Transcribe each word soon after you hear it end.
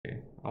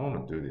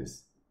want to do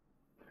this.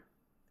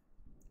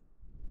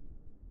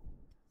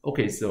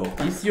 Okay, so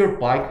is your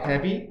bike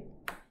heavy?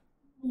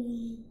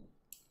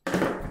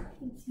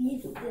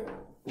 Yes.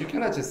 You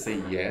cannot just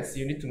say yes.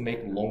 You need to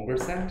make longer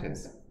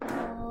sentence.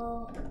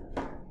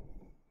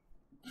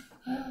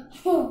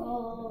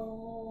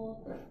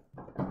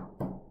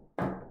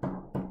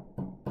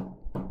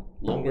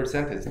 Longer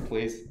sentence,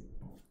 please.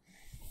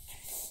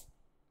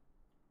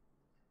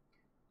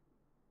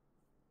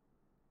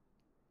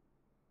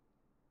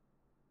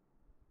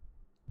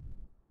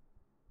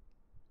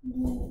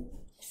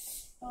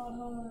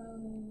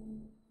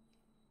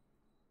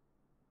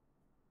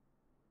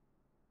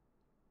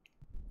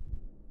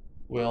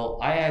 Well,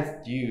 I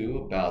asked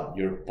you about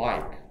your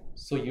bike,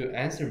 so you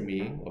answer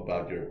me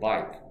about your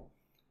bike.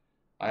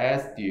 I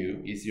asked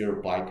you, is your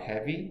bike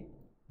heavy?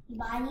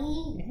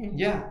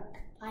 Yeah.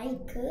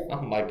 Bike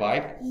My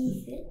bike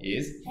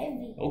is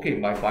heavy. Okay,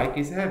 my bike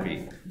is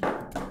heavy.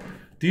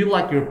 Do you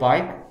like your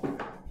bike?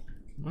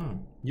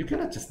 You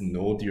cannot just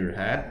nod your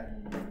head.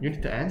 You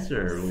need to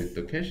answer with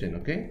the question,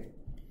 okay?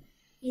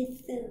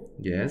 Yes.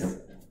 Yes.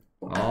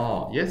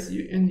 Oh, yes.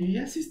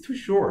 Yes is too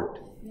short.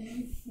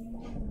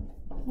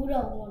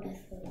 뭐라고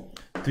말했어요?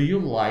 Do you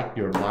like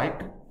your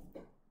bike?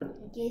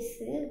 Yes.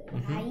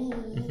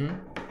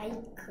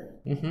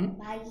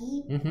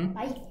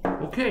 Bike.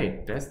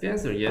 Okay, that's the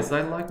answer. Yes,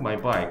 I like my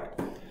bike.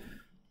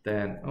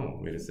 Then, oh,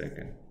 wait a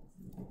second.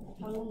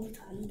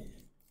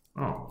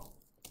 Oh,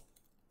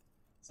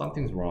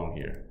 something's wrong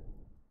here.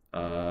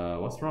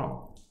 What's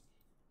wrong?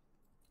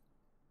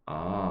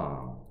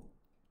 I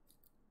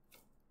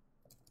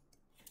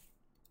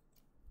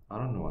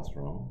don't know what's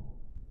wrong.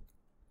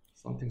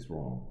 Something's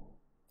wrong.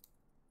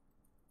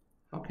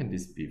 How can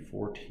this be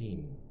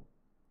 14?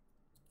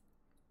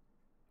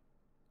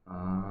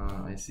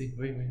 I see.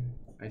 Wait.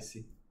 I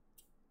see.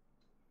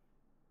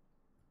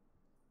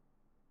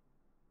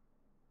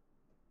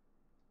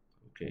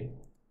 Okay.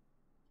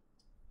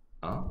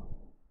 How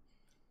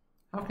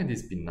can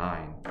this be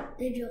 9?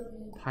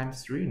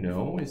 Times 3?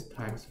 No, it's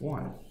times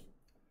 1.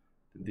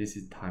 This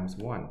is times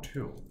 1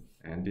 too.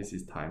 And this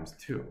is times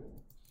 2.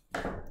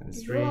 And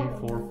it's 3,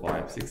 4,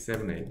 5, 6,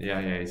 7, 8. Yeah,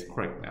 it's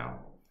correct now.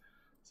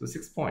 So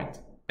 6 points.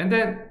 And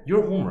then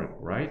your homework,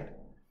 right?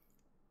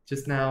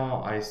 Just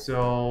now I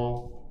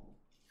saw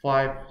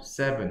 5,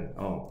 7.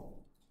 Oh.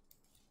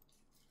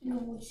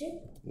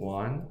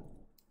 1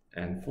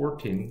 and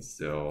 14.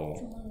 So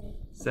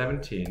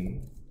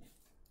 17.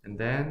 And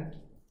then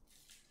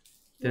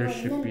there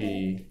should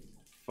be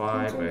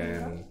 5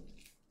 and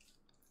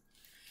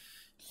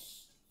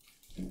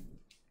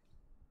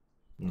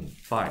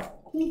 5.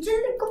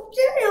 미쳤네,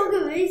 껍질이 여기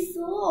왜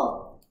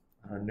있어?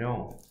 I don't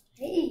know.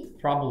 Hey.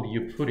 Probably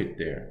you put it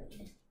there.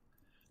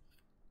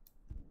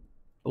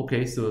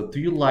 Okay, so do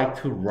you like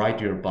to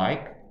ride your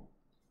bike?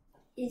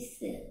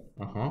 Yes.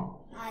 Like.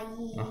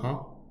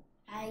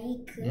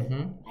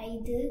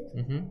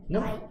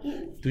 No.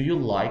 Do you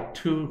like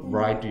to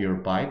ride your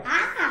bike?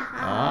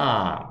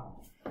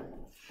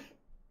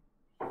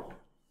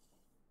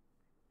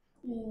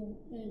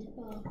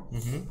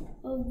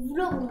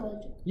 물어본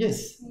거죠.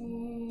 Yes.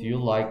 Do you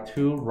like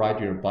to ride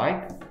your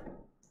bike?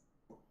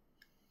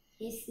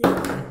 Yes. Bike.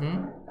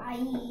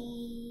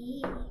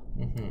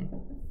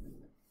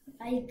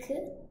 Bike.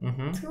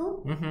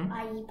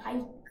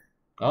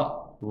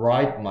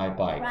 Ride my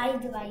bike.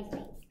 Ride my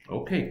bike.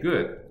 Okay,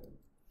 good.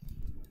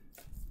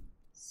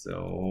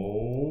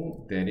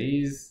 So that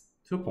is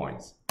 2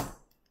 points.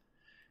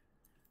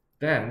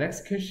 Then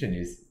next question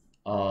is,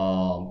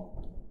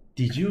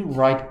 did you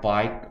ride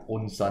bike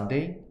on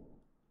Sunday?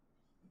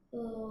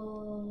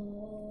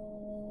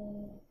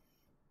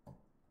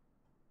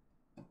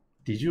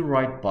 Did you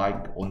ride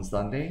bike on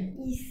Sunday?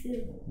 Yes.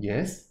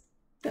 Yes?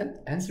 Then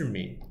answer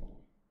me.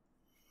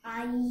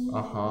 Ride.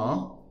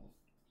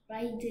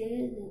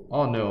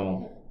 Oh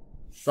no.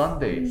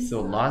 Sunday.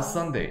 So last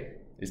Sunday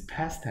is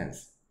past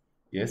tense.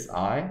 Yes,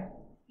 I.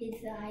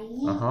 Yes, I.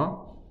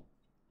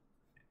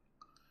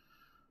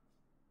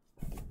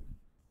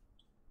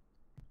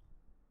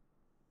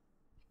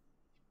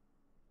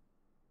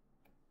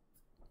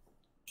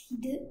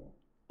 Did.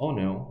 Oh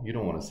no, you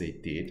don't want to say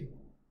did.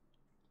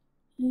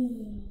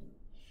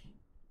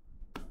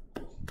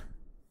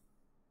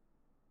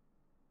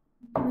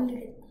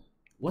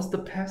 What's the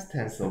past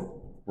tense of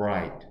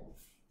ride?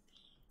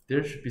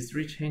 There should be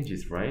 3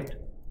 changes, right?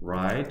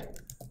 Ride,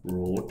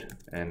 rode,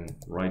 and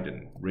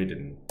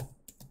ridden.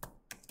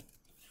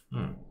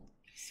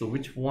 So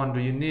which one do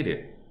you need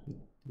it?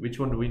 Which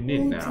one do we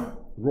need now?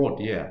 Rode,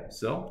 yeah.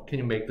 So can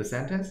you make the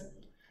sentence?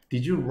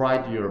 Did you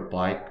ride your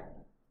bike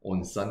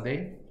on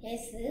Sunday?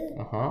 Yes.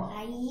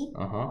 I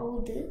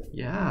rode.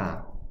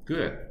 Yeah,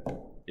 good.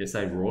 Yes,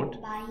 I rode.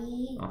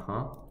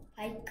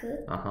 Bike.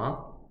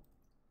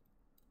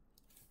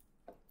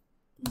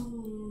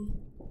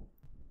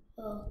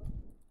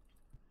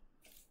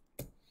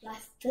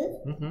 Last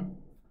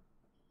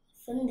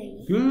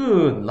Sunday.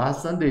 Good.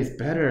 Last Sunday is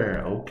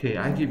better. Okay,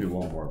 I give you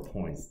 1 more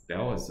point. That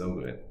was so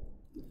good.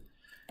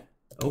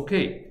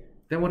 Okay,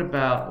 then what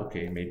about,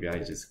 okay, maybe I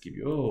just give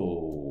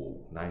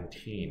you,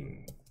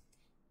 19.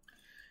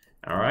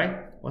 All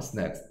right. What's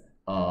next?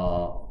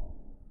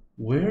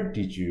 Where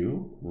did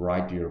you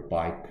ride your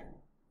bike?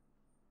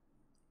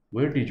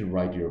 Where did you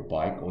ride your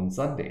bike on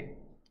Sunday?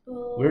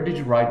 Where did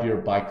you ride your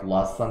bike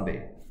last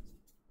Sunday?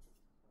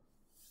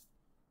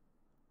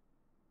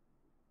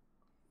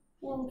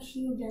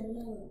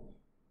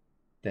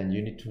 Then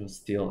you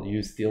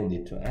still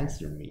need to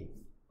answer me.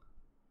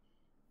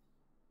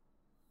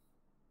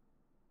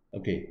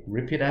 Okay,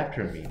 repeat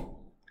after me.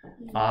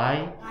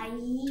 I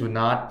do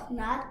not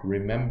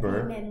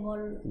remember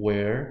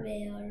where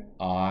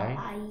I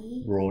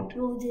rode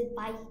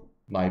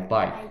my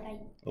bike.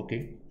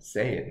 Okay,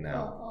 say it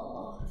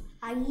now.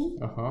 I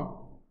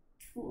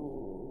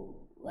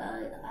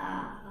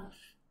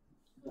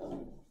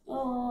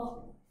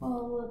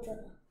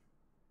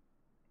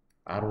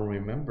don't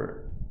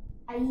remember.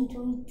 I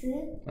don't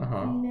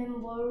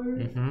remember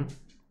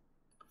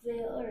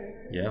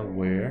where. Yeah,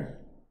 where?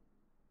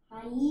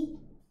 I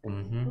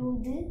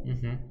rode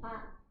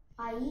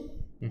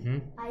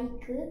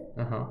bike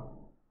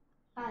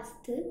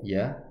last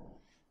Yeah.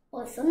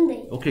 or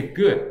Sunday. Okay,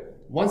 good.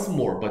 Once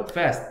more, but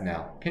fast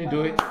now. Can you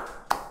do it?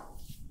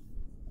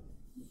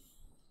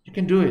 You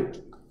can do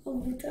it.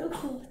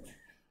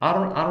 I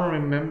don't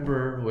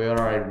remember where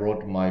I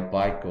rode my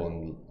bike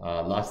on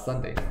last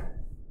Sunday.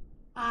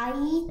 I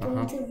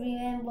don't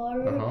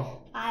remember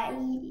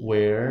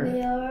Where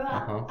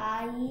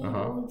I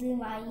rode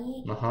my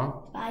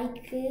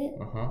bike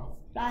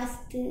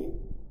last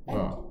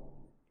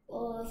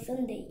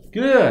Sunday.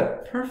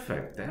 Good.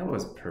 Perfect. That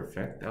was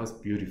perfect. That was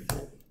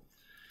beautiful.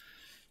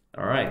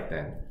 All right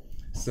then.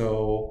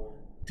 So,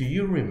 do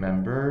you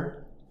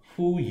remember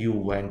who you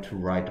went to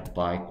ride a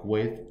bike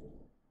with?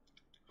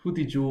 Who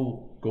did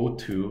you go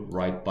to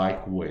ride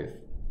bike with?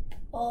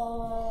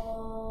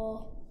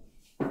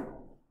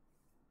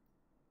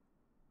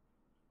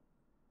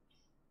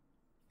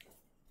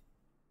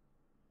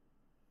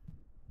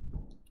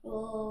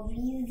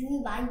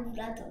 With my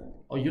brother.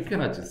 Oh, you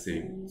cannot just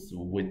say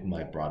with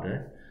my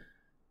brother.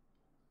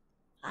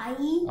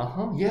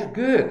 Yeah,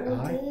 good.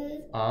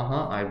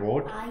 I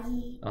rode bike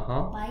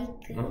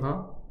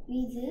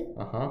with my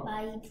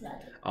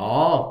brother.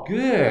 Oh,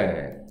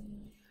 good.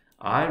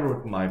 I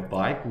rode my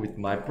bike with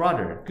my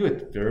brother.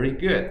 Good, very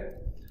good.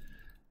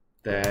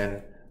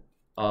 Then,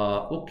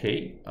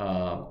 okay.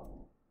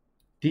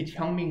 Did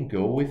Hyungmin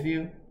go with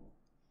you?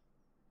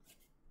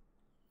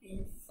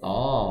 Yes.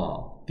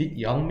 Oh, did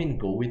Youngmin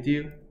go with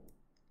you?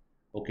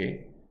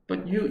 Okay,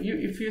 but you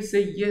if you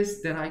say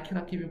yes, then I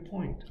cannot give you a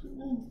point.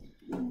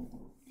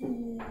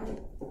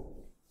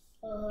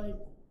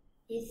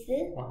 Yes.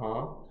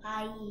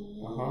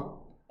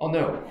 Oh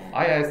no,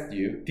 I asked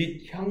you,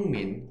 did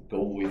Hyungmin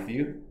go with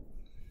you?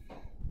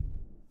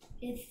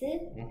 Yes.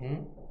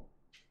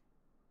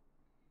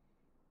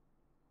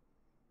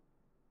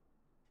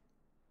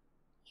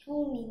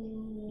 Hyungmin.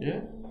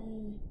 Yeah.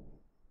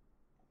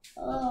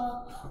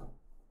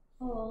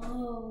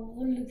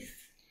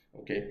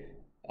 Okay,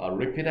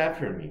 repeat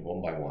after me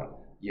one by one.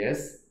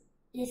 Yes.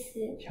 Yes.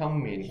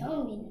 Hyungmin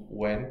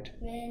went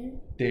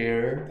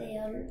there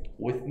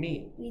with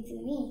me.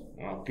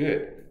 Oh,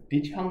 good.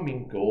 Did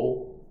Hyungmin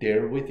go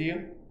there with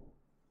you?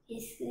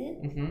 Yes.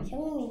 Hyungmin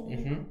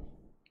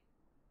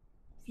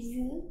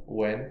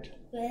went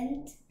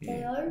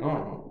there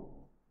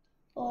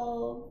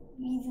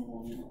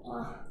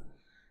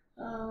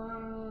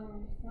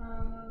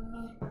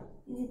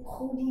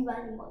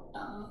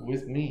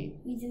with me.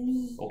 With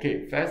me.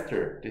 Okay,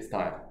 faster this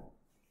time.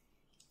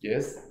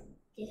 Yes.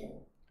 Yes.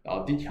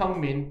 Did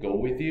Hyungmin go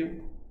with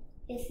you?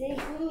 Yes,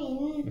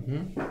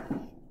 Hyungmin.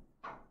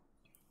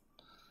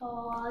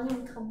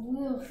 아니 다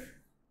모였어.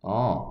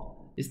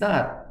 Oh, it's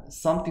not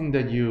something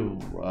that you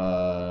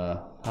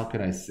how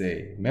can I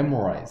say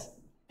memorize.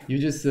 You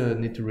just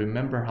need to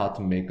remember how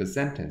to make a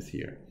sentence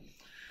here.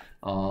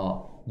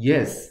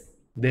 Yes,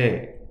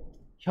 네.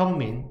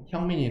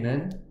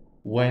 형민이는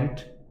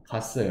went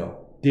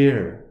갔어요.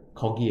 There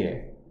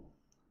거기에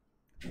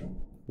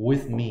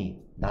with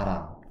me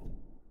나랑.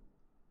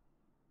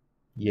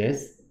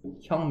 Yes,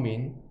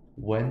 Hyungmin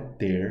went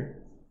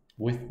there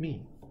with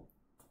me.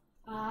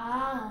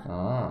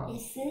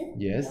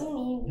 Yes,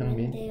 Hyungmin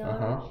went there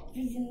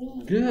with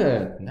me.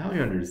 Good. Now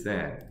you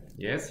understand.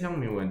 Yes,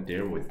 Hyungmin went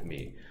there with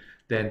me.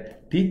 Then,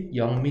 did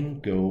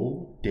Youngmin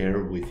go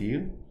there with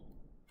you?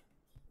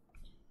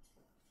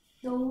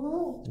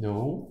 No.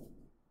 No.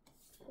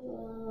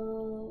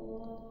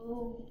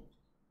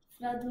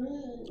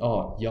 브라더를.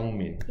 Oh,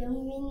 Youngmin.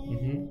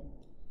 영민.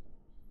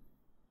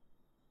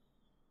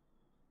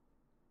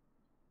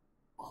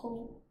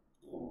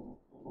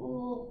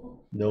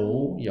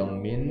 No,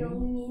 Youngmin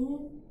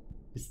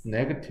is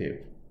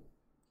negative.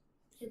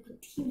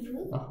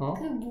 네거티브? Uh-huh.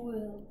 그게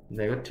뭐예요?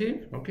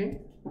 Negative?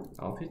 Okay,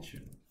 I'll teach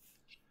you.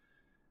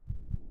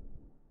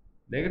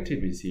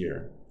 Negative is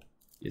here.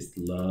 It's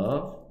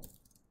love.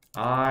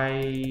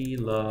 I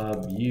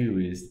love you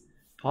is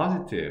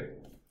positive.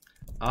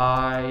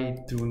 I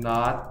do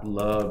not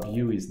love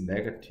you is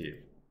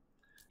negative.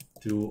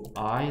 Do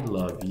I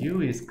love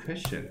you is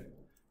question.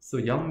 So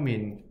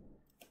Youngmin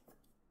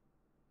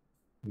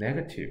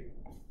Negative.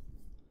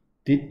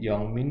 Did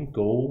Youngmin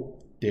go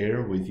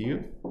there with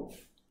you?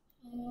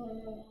 No.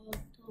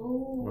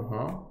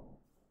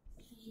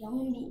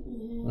 영민.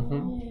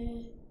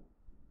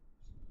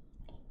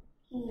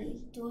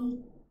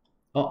 Don't.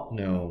 Oh,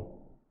 no.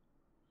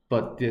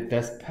 But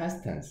that's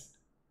past tense.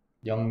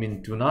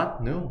 Youngmin do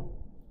not know.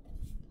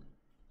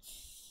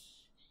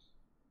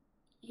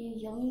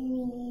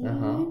 영민.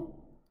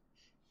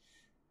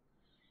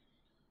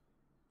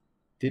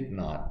 Did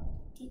not.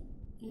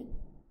 영민.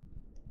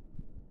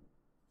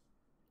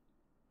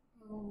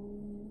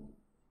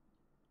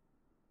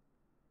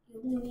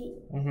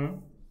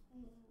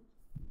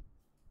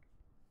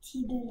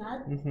 Did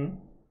not.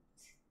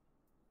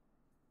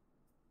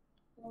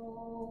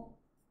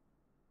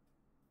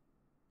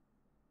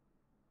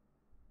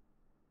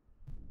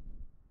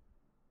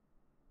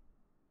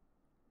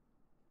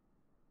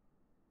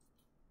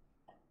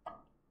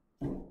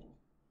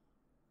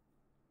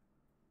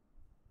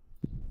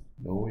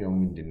 No,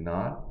 Youngmin did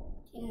not.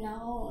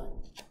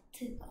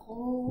 To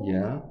go.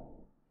 Yeah.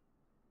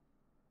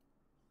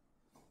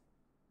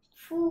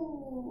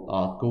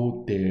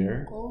 Go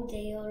there. Go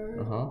there.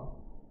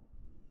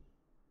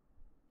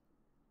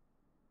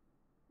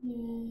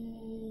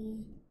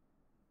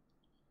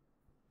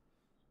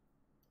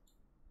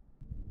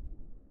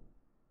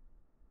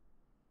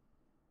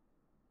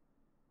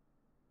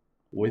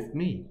 With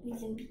me.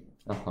 With me.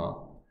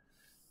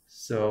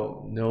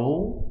 So,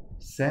 no,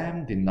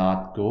 Sam did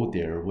not go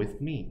there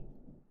with me.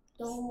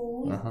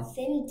 No,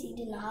 Sam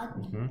did not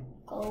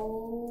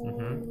go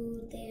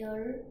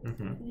there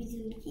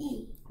with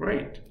me.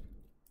 Great.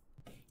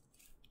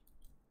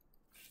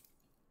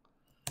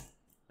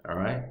 All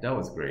right, that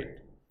was great.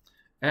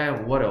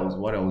 And what else?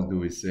 What else do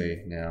we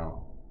say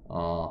now?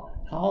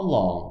 How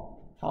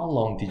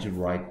long did you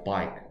ride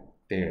bike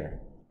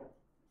there?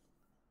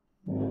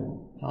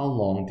 How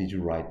long did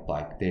you ride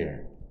bike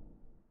there?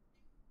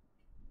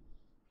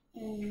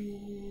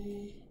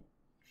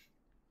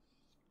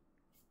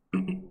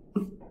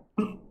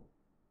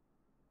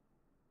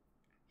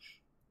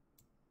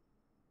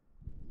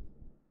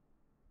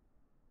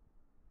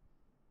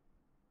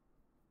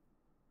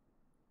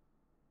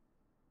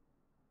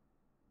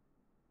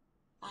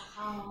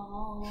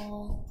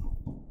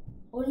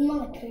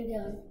 얼마나 길게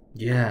하는?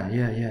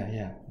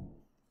 Yeah.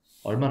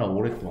 얼마나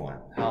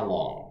오랫동안? How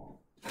long?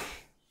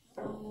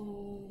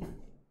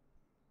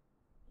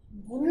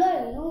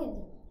 몰라요, 형이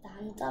나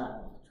안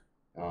따라가지고.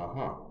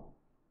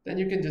 Then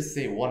you can just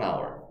say 1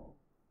 hour.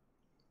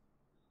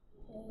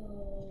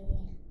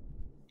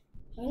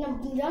 그냥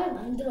문장을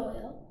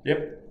만들어요.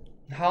 Yep.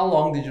 How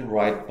long did you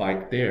ride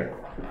bike there?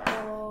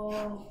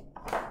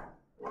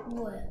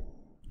 뭐예요?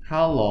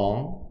 How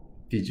long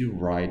did you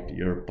ride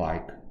your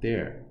bike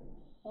there?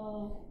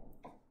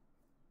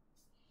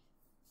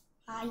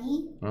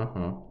 아이.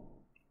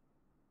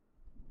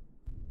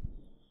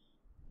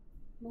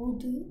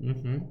 로드.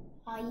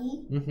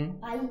 아이.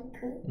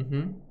 바이크.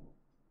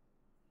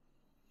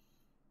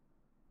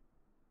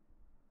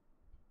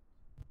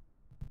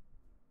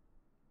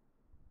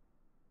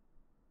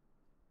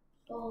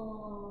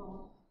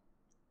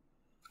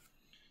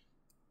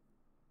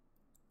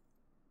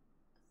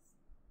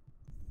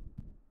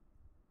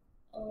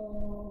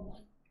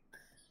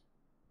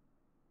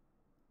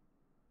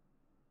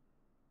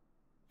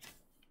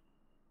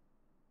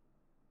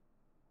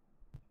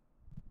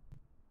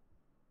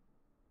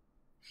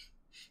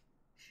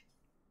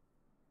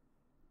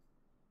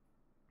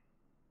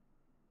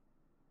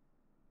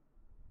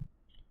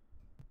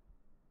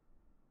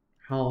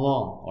 How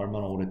long?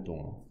 얼마나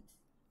오랫동안?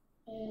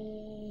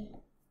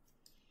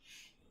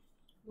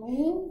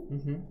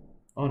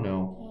 Oh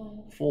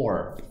no.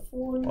 For.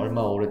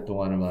 얼마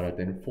오랫동안을 말할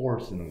때는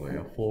for 쓰는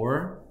거예요.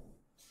 For.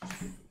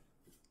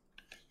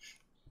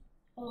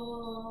 1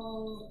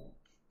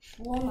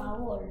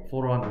 hour.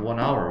 For 1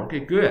 hour. Okay,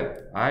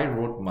 good. I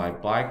rode my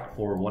bike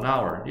for 1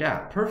 hour.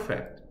 Yeah,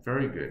 perfect.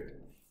 Very good.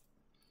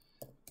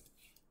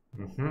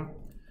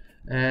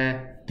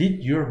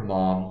 Did your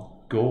mom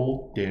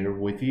go there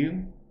with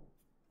you?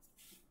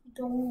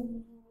 No.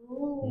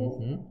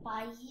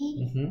 My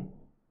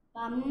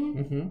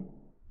mom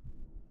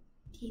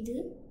did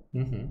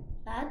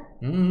not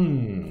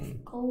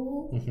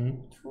go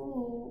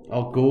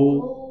to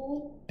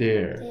go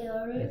there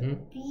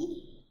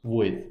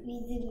with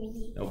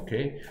me.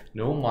 Okay.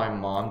 No, my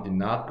mom did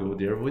not go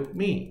there with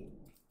me.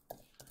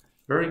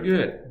 Very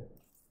good.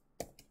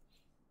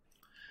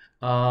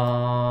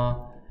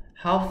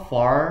 How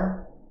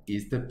far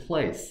is the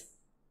place?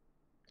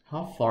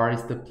 How far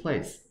is the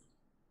place?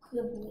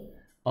 그게 뭐예요?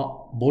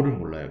 뭐를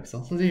몰라요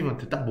여기서?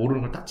 선생님한테 딱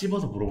모르는 걸 딱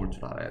집어서 물어볼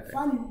줄 알아야 돼.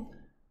 Fun.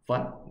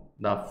 Fun?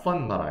 나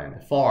fun 말아야 돼.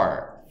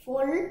 Far.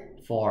 For.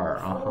 Far.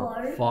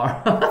 For.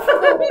 Far.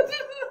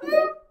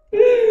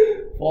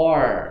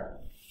 Far.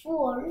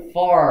 For.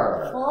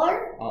 Far. For.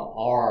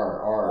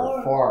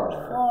 far.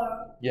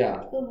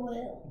 Yeah. 그게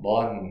뭐예요?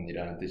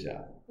 먼이라는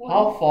뜻이야.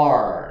 How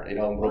far?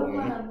 이라고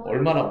물어보면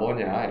얼마나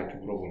머냐 이렇게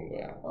물어보는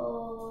거야.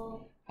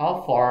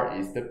 How far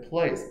is the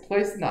place?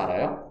 place는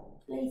알아요?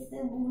 place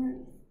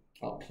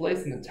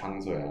place는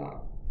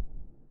장소야.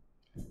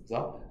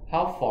 So,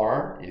 how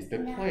far is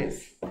the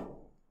place?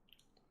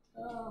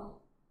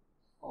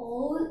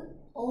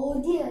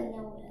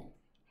 어디였냐고요?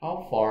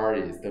 How far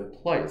is the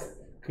place?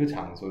 그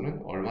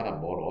장소는 얼마나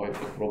멀어?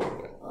 이렇게 물어본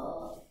거예요.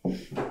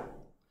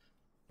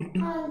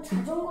 한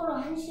자전거로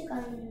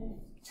 1시간,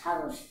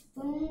 차로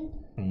 10분,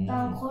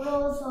 난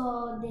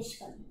걸어서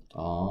 4시간.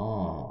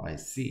 Oh, I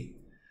see.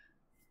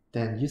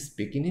 Then you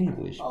speak in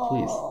English,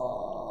 please.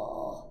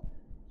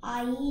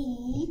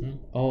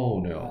 Oh,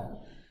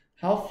 no.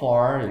 How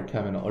far 이렇게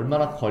하면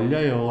얼마나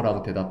걸려요?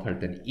 라고 대답할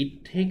때는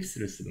it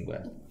takes를 쓰는 거야.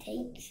 It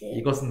takes.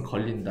 이것은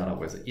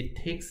걸린다라고 해서 it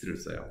takes를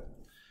써요.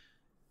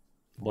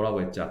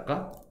 뭐라고 했지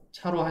아까?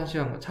 차로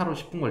 1시간, 차로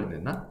 10분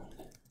걸린댔나?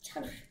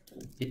 차로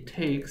 10분. It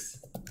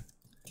takes.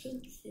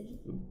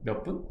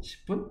 몇 분?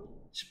 10분?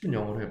 10분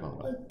영어로 해봐.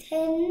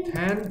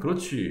 10.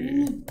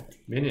 그렇지.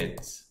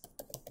 Minutes.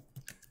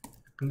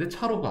 근데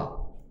차로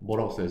가.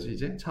 뭐라고 써야지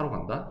이제? 차로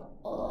간다?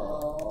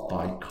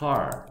 By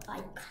car.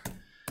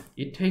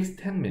 It takes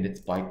 10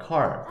 minutes by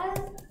car.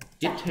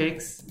 It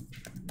takes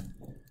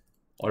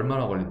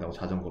얼마나 걸린다고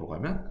자전거로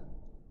가면?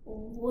 1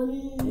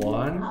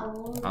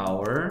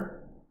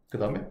 hour. 그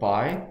다음에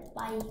by.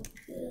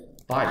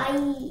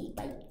 bike.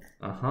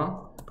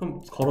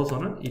 그럼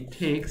걸어서는 it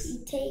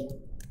takes.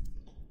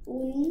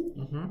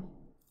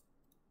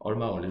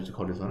 얼마 걸리지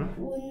걸어서는?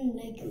 on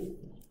leg.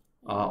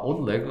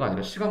 on leg가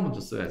아니라 시간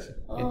먼저 써야지.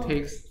 It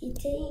takes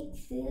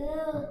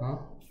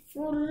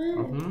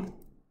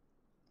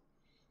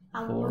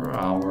 4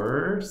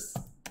 hours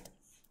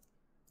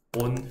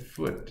on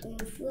foot.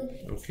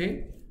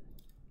 오케이?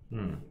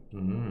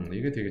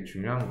 이게 되게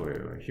중요한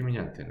거예요.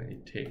 희민이한테는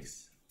it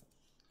takes.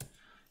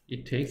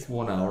 It takes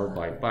 1 hour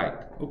by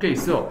bike. Okay,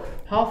 so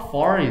how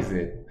far is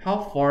it? How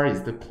far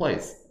is the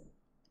place?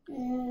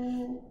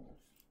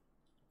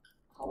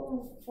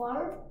 How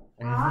far?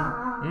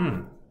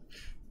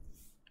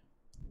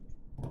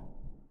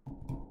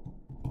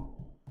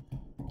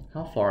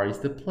 How far is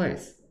the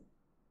place?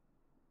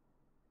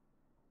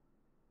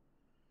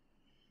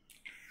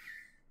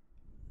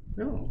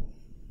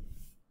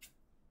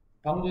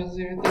 방금 전에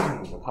선생님이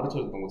했던 거잖아.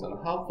 가르쳐줬던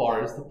거잖아. How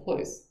far is the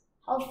place?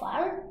 How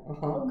far?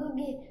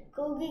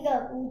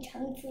 거기가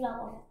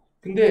장수라고.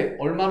 근데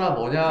얼마나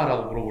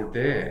뭐냐라고 물어볼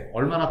때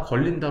얼마나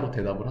걸린다로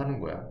대답을 하는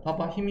거야.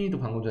 봐봐, 희민이도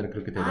방금 전에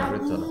그렇게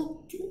대답을 했잖아.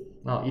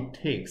 It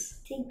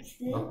takes. 10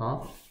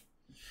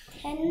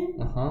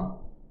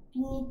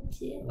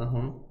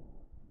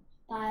 minutes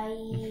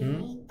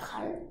by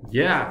car.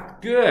 Yeah,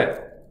 good.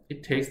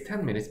 It takes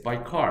 10 minutes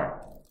by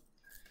car.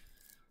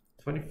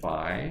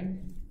 25.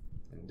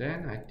 And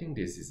then I think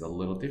this is a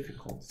little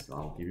difficult, so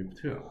I'll give you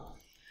 2.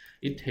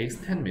 It takes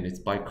 10 minutes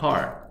by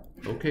car.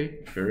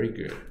 Okay, very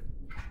good.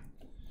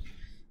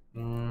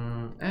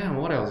 And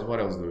what else? What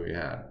else do we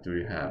have?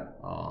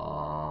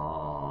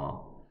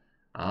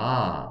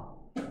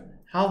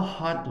 How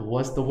hot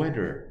was the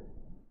weather?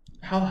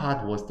 How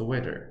hot was the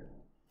weather?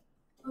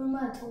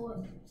 얼마나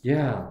더워?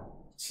 Yeah.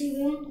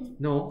 지금?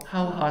 No.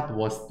 How hot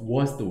was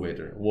the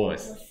weather?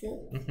 Was.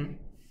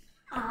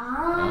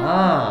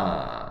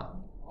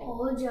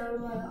 어제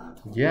얼마나?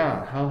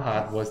 Yeah. How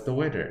hot was the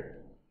weather?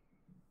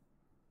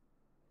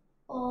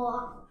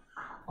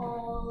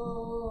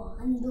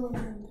 안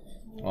더웠는데.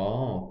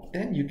 Oh,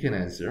 then you can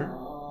answer.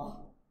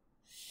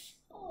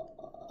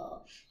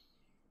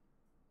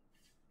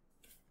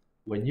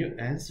 When you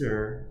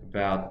answer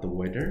about the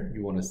weather,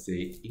 you want to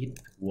say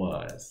it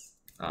was.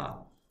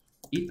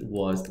 It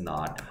was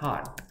not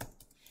hot.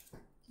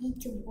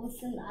 It was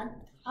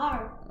not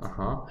hot.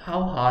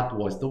 How hot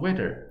was the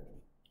weather?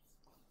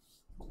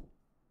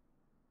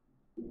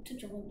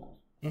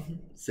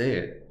 Say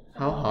it.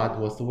 How hot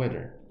was the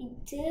weather? It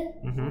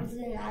was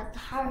not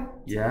hot.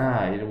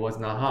 Yeah, it was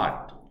not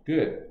hot.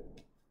 Good.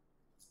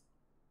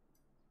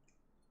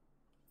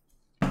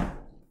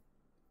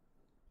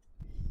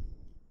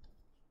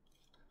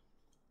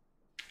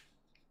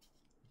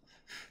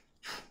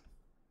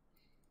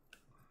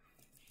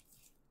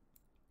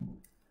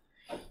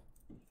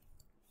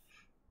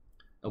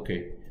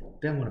 Okay,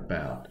 then what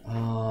about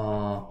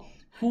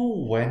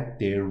who went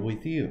there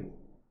with you?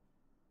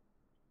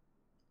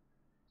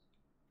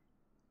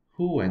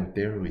 Who went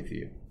there with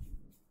you?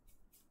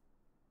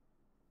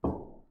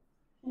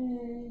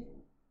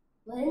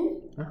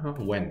 When?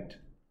 Went.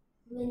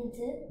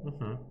 Went?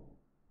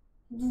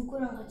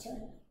 누구랑 같이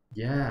가요?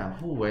 Yeah,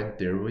 who went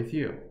there with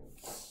you?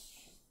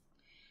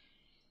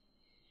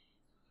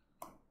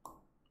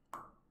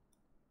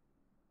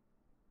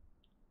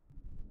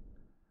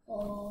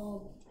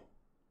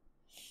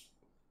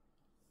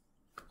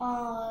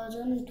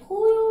 저는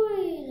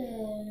토요일에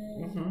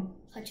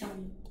같이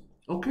갑니다.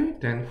 Okay,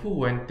 then who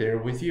went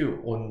there with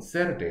you on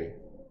Saturday?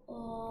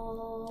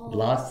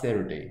 Last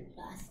Saturday.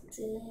 My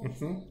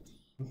friend.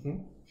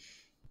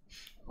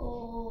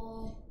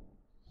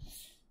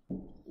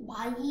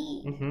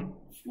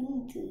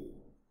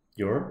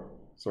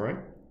 Sorry?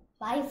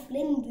 My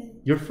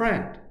friend. Your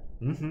friend.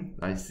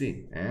 I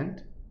see.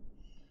 And?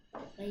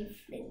 My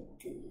friend.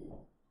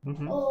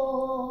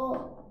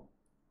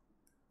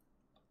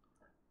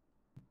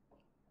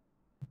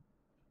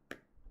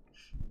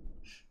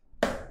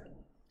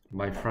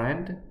 My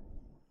friend.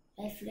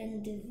 My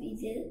friend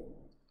with.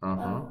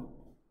 Uh-huh.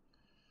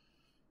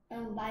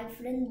 My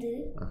friend.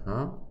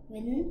 Uh-huh.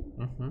 When.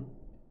 Mm-hmm.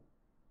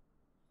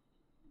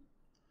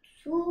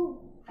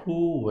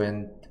 Who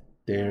went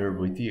there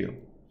with you?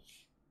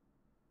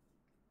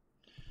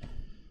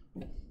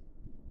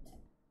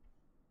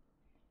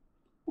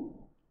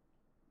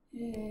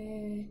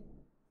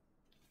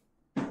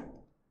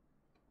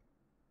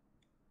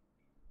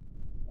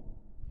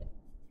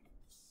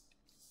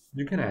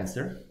 You can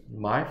answer.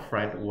 My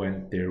friend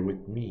went there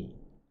with me.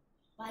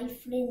 My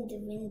friend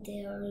went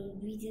there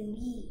with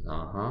me.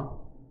 Uh-huh.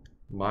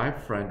 My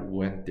friend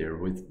went there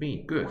with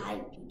me. Good.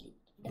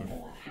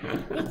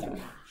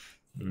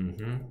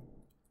 Mm-hmm.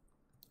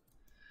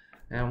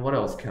 And what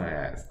else can I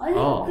ask? 아니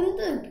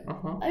근데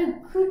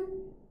아니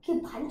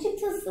그렇게 반칙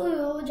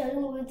쳤어요.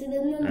 자전거를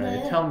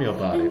들었는데. Tell me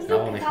about it. I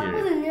want to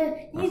hear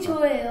it. 이게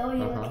저예요.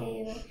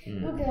 이렇게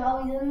이렇게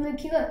있는데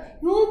걔가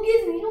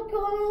여기서 이렇게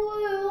하는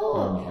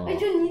거예요. 아니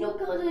전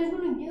이렇게 하잖아요.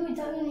 그럼 여기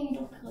당연히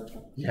이렇게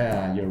하죠.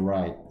 Yeah, you're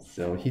right.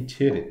 So he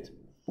cheated.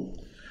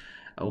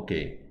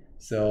 Okay.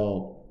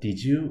 So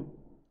did you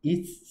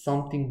eat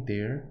something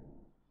there?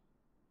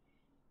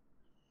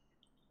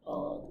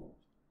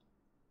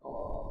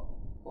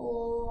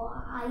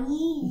 I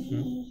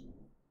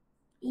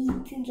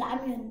eat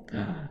ramen.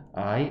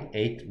 I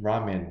ate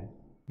ramen.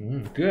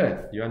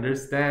 Good. You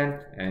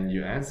understand and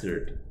you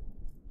answered.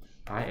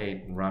 I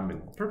ate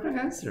ramen. Perfect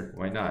answer.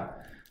 Why not?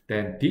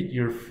 Then did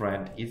your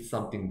friend eat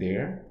something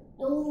there?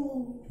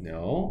 No.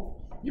 No?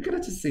 You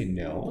cannot just say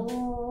no.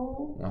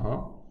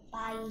 No.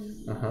 My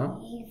friend did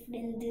not eat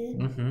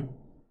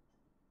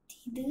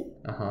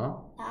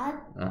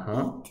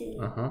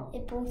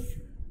apples.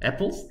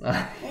 Apples?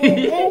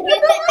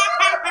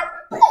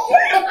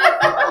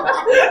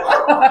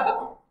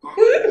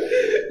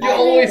 You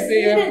always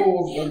say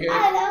apples, okay?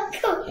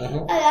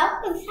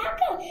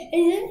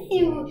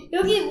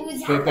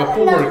 The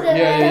homework.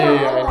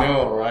 Yeah, I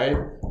know, right?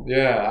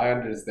 Yeah, I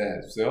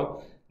understand.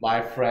 So,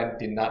 my friend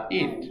did not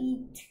eat.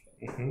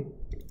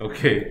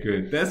 Okay,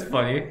 good. That's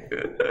funny.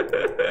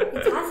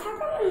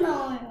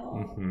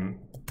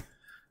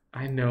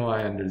 I know,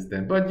 I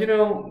understand. But you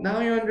know, now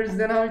you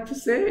understand how to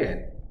say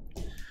it.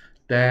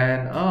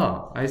 Then,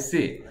 I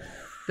see.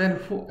 Then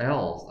who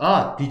else?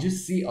 Did you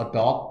see a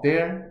dog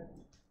there?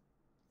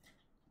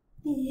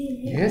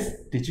 Yes,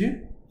 did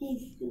you?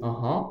 Yes.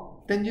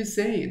 Then you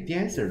say the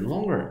answer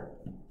longer.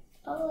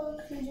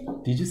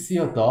 Did you see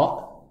a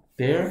dog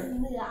there?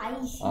 I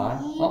see.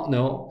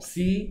 No.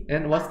 See,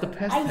 and what's the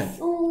past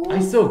tense? I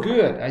saw.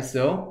 Good. I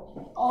saw.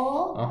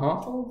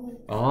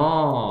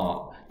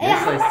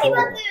 Yes, I saw.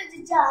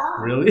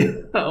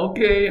 Really?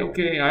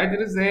 Okay. I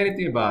didn't say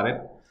anything about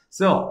it.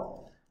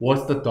 So,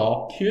 was the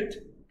dog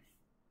cute?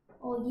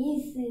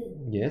 Yes.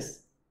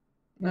 Yes.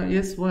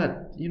 Yes,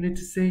 what? You need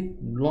to say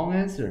long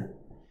answer.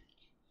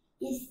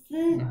 Yes,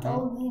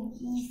 dog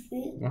is.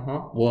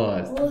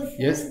 Was.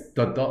 Yes,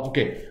 the dog.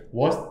 Okay.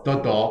 Was the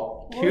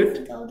dog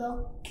cute? Was the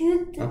dog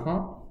cute? Yes.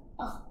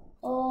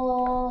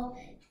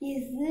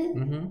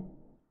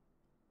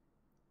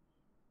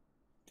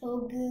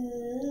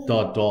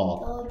 The dog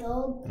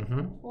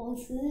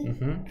was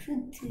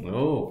cute.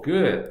 Oh,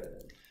 good.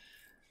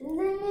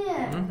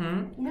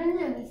 선생님, 이런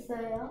적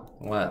있어요?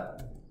 What?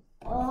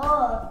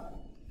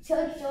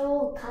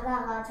 저쪽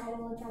가다가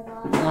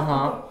잘못하다가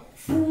하고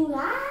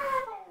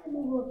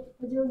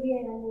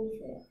저기에 가는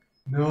있어요.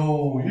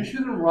 No, you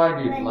shouldn't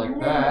write it like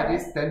that.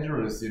 It's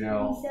dangerous, you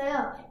know.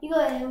 있어요.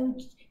 이거예요.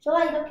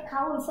 제가 이렇게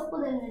가고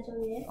있었거든요,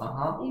 저기.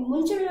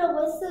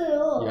 멈추려고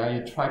했어요. Yeah,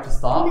 you tried to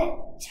stop. 근데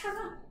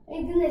차가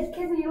근데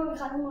계속 이렇게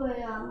가는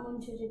거예요. 안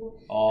멈춰지고.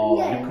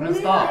 You couldn't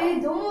stop. 여기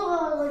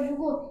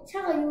넘어가가지고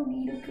차가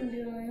여기 이렇게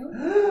오잖아요.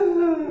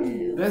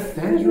 That's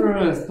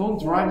dangerous. Don't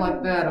drive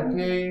like that,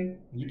 okay?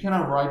 You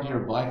cannot ride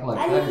your bike like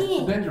that. It's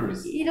too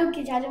dangerous.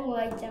 이렇게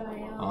자전거가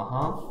있잖아요.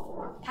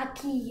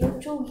 바퀴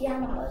이쪽이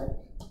하나 맞아.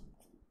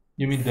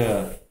 You mean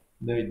the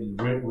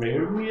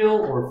rear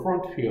wheel or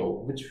front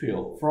wheel? Which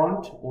wheel?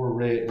 Front or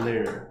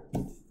rear?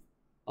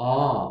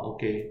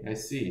 Okay. I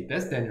see.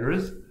 That's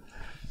dangerous.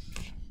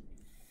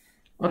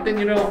 But then,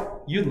 you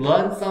know, you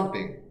learn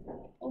something.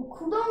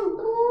 그다음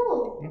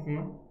또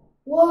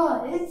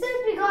와,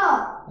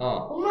 SLB가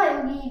엄마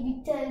여기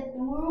밑에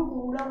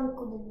놀고 오라고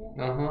했거든요.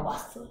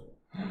 왔어.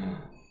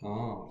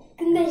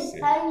 근데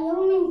다행히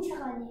형님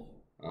차가 아니에요.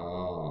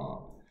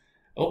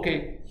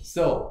 Okay,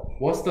 so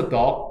what's the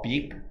dog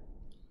big?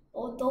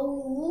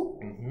 No.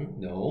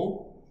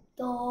 No.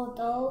 The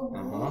dog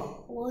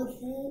was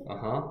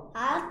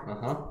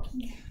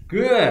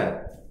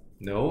Good.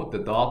 No, the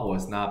dog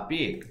was not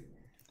big.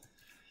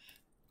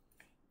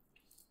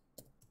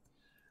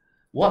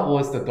 What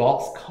was the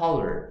dog's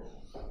color?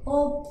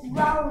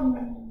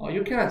 Brown.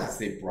 You cannot just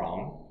say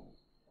brown.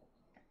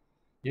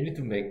 You need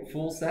to make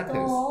full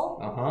sentence. Dog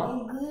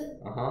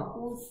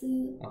was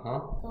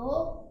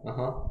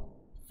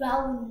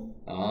brown.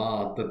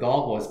 The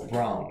dog was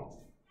brown.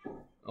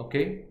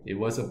 Okay, it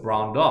was a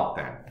brown dog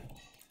then.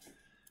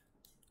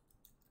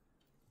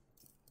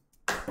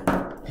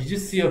 Did you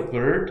see a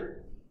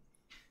bird?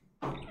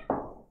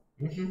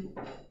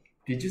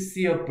 Did you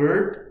see a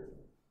bird?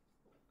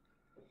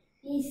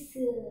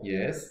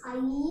 Yes.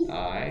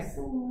 I.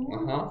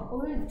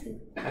 Bird.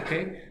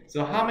 Okay.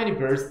 So how many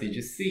birds did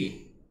you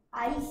see?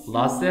 I see.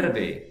 Last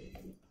Saturday.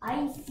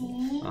 I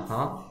see.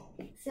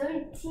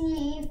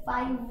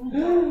 35.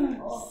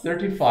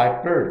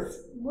 35 birds.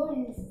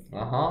 Birds.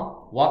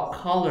 What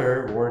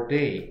color were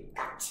they?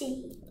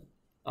 같이.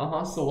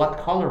 So what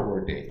color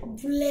were they?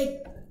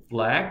 Black.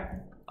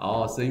 Black?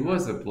 Oh, so it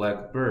was a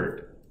black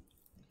bird.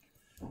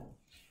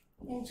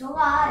 네,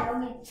 제가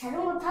여기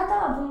자전거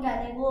타다가 본 게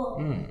아니고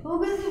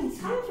여기서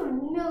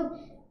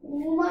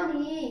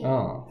 35마리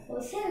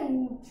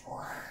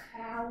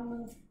새가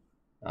오면서.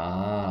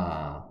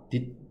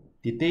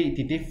 Did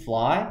they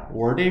fly?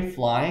 Were they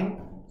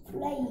flying?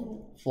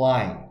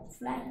 Flying.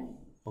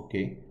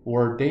 Okay.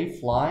 Were they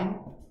flying?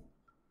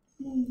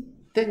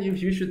 Then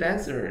you should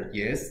answer.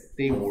 Yes,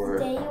 they were.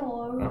 They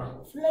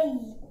were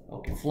flying.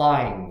 Okay,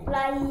 flying.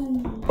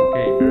 Flying.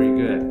 Okay, very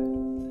good.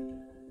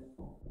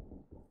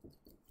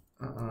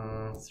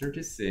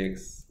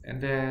 36 and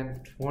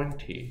then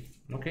 20.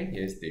 Okay,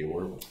 yes, they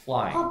were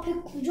flying.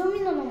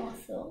 109점이나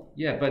남았어.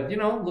 Yeah, but you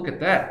know, look at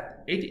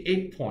that.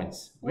 88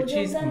 points, which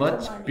is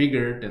much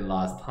bigger than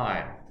last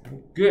time.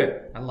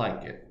 Good, I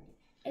like it.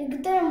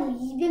 그때는 뭐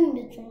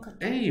 200몇 점 같아.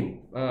 Hey,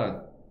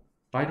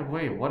 by the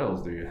way, what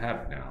else do you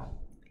have now?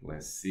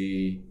 Let's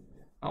see.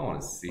 I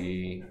want to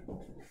see.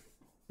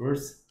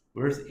 Where's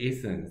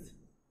Ethan's?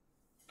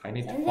 I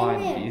need to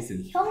find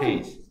Ethan's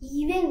page.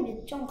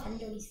 200몇 점 간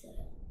적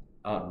있어요.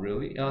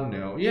 Really? Oh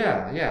no.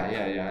 Yeah.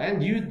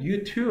 And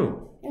you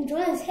too.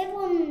 저는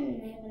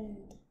 3번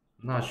해봤는데.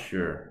 I'm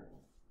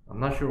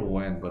not sure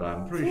when, but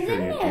I'm pretty sure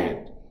you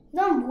did.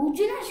 난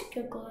모지나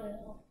시킬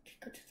거예요.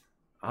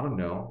 I don't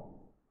know.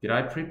 Did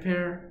I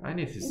prepare? I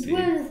need to see.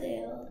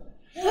 보여주세요.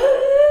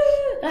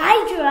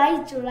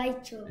 라이초.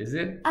 Is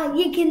it?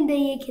 얘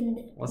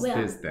캔데. What's 뭐야?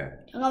 this then?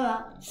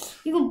 잠깐만.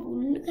 이건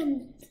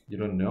모르겠는데. You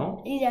don't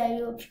know? 이제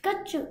이거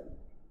피카츄.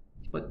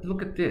 But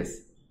look at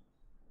this.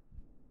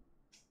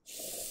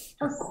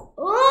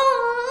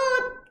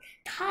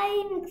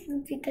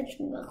 타이맥스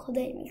피카츄인가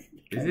거다이맥스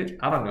피카츄. Is it?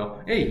 I don't know.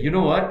 Hey, you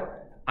know what?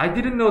 I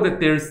didn't know that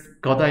there's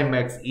Godai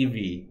Max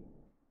Eevee.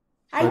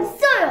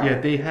 있어요. Yeah,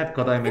 they have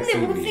Godai Max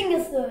근데 Eevee.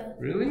 못생겼어요.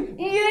 Really?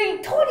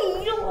 이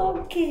털이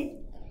이렇게.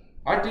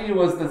 I think it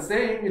was the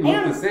same. It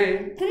looked the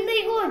same. 근데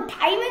이거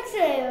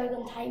다이맥스예요.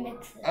 이건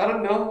다이맥스. I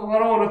don't know. I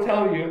don't want to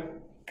tell you.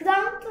 그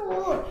다음 또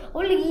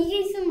원래 이게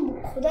있으면 뭐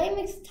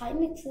고다이맥스,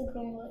 다이맥스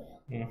그런 거예요.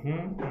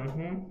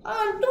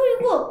 또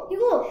이거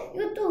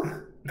또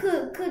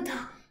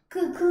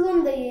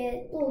그건데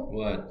얘 또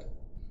What?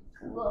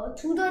 그거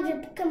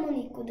두더지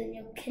포켓몬이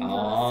있거든요.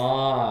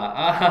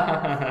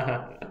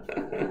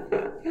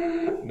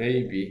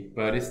 Maybe,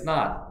 but it's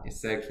not.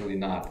 It's actually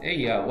not.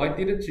 Hey, why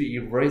didn't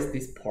you erase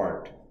this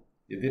part?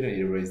 You didn't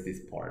erase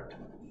this part.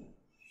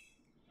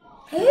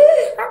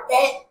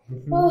 안돼.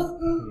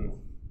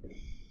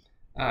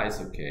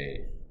 It's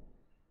okay.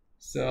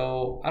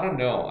 So, I don't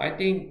know. I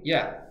think,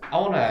 I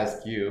want to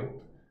ask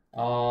you,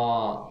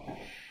 how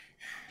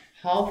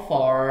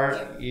far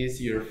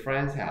is your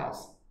friend's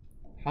house?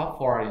 How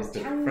far is the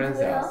friend's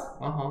house?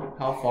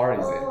 How far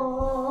is it?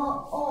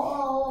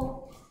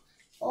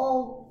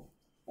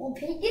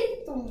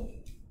 101동.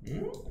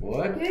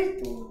 What?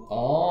 101동.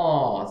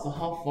 Oh, so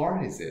how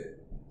far is it?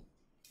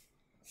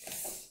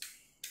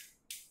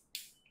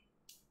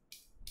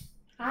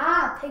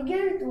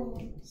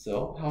 101동.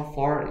 So, how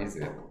far is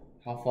it?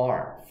 How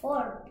far?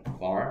 Far.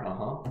 Far,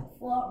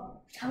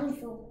 Far.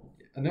 장소.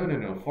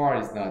 No. Far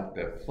is not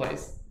the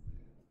place.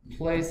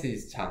 Place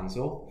is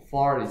장소.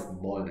 Far is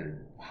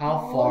멀.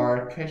 How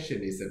far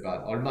question is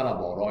about 얼마나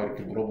멀어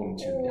이렇게 물어보는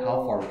질문이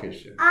how far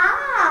question.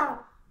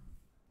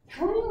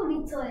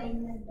 경유리터에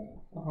있는데.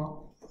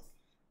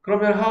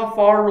 그러면 how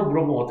far로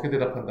물어보면 어떻게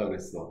대답한다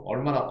그랬어?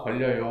 얼마나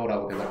걸려요?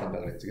 라고 대답한다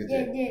그랬지, 그치?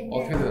 네.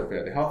 어떻게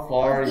대답해야 돼? How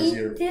far is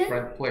your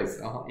friend place?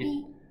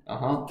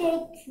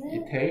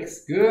 It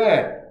takes.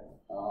 Good.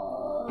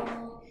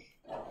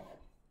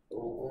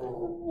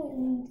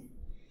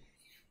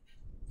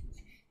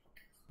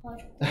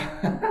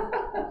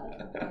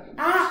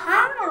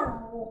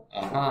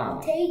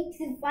 It takes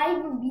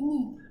 5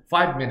 minutes.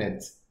 5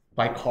 minutes.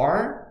 By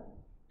car?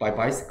 By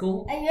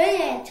bicycle?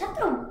 아니, 차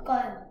타고 못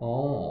가요.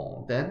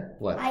 Oh, then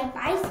what? By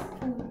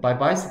bicycle. By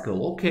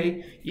bicycle.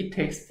 Okay. It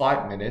takes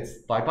 5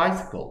 minutes by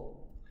bicycle.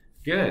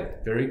 Good.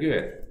 Very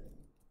good.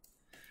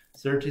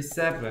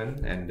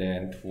 37 and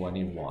then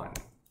 21.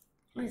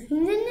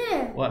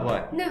 선생님.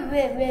 What? 근데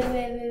왜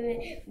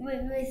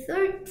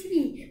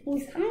 30,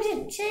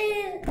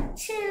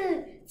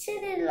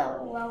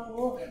 37이라고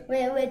하고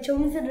왜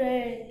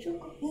점수를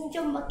조금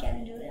 2점밖에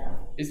안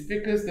줘요? It's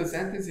because the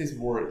sentences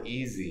were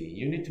easy.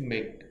 You need to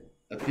make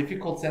a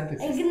difficult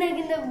sentences. 근데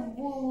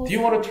뭐 Do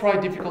you want to try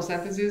difficult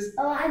sentences?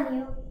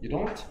 아니요. You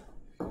don't?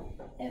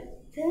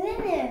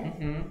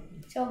 선생님.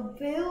 저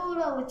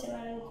배우라고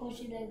했잖아요,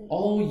 거실에.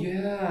 Oh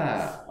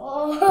yeah.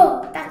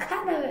 딱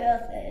하나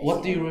외웠어요.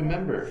 What do you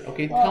remember?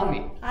 Okay, tell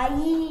me. I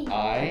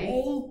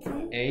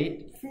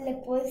ate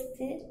breakfast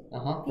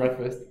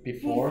breakfast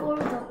before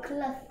the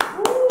class.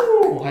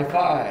 Ooh, high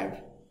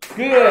five.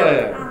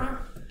 Good.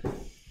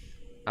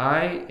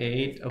 I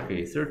ate,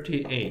 okay,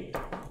 38.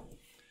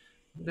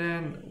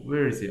 Then,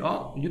 where is it?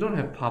 Oh, you don't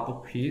have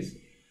pop-up quiz?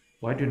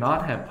 Why do you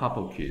not have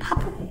pop-up quiz?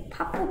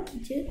 팝업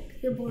퀴즈?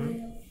 그게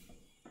뭐예요?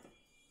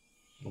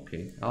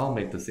 Okay, I'll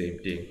make the same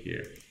thing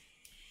here.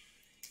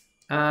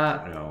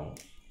 No.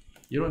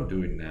 You don't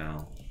do it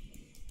now.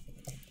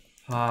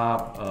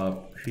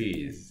 Pop-up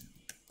quiz.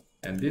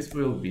 And this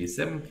will be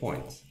 7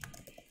 points.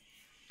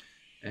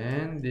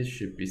 And this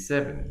should be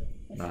 7,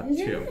 not 2.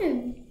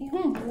 선생님,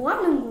 이건 뭐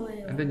하는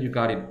거예요? And then you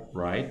got it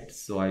right,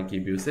 so I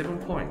give you 7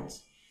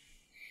 points.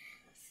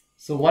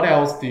 So what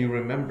else do you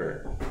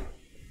remember?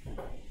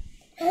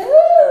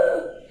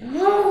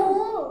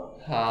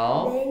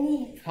 How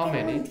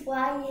many? Do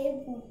I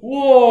have?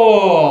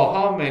 Whoa!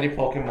 How many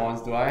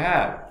Pokemons do I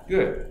have?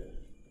 Good.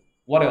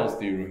 What else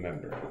do you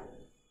remember?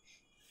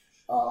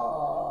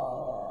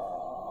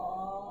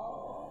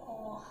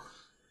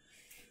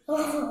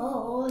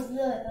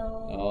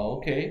 없어요. Oh,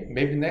 okay.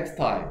 Maybe next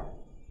time.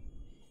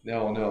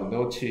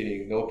 No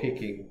cheating, no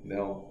picking,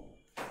 no.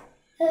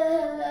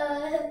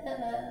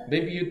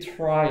 Maybe you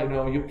try,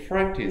 you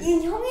practice.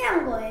 이건 형이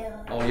한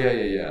거예요. Oh,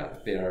 yeah.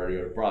 They are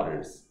your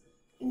brothers.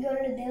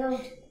 이거를 내가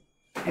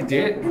You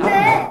did?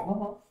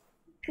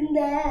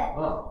 근데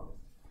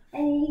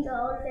아니 이거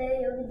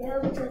원래 여기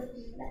내가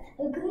붙였습니다.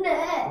 근데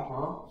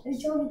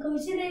저기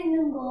거실에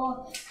있는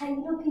거 다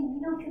이렇게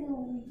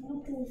되고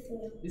이렇게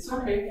됐어요. It's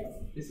okay.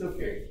 It's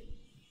okay.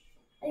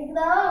 아니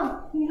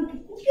그다음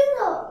이렇게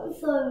꽂혀서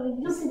있어요.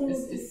 이렇게 되고.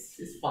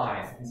 It's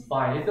fine. It's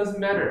fine. It doesn't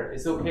matter.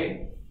 It's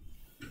okay.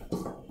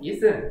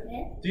 Ethan,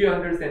 네? do you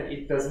understand?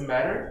 It doesn't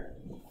matter.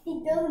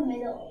 It doesn't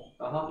matter.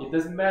 It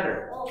doesn't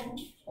matter.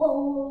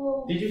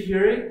 Did you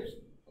hear it?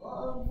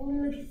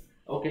 모르겠어.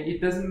 Okay, it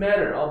doesn't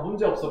matter.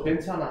 문제 없어.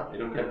 괜찮아.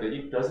 이렇게 할 때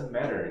it doesn't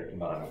matter 이렇게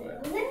말하는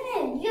거예요.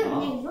 선생님, 이게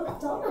그냥 이렇게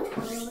떨어져요.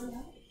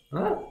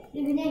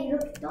 이게 그냥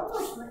이렇게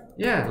떨어져요.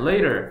 Yeah,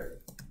 later.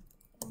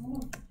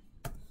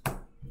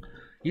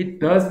 It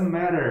doesn't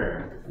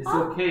matter. It's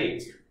okay.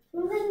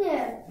 선생님,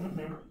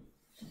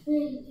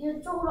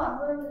 이쪽으로 안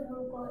가면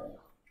좋을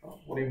거예요.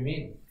 What do you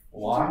mean?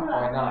 Why?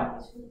 Why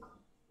not?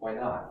 Why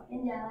not?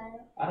 왠지 알아요?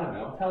 I don't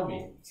know. Tell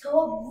me.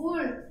 저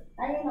물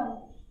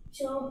아니면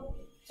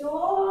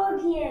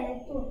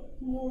저기에 또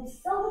뭐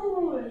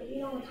썩은 물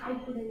이런 거 다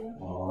있거든요.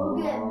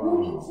 거기에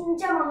모기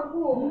진짜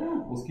많고.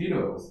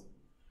 Mosquitoes.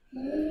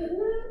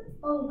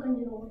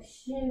 간지러워.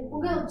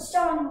 거기에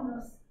진짜 많이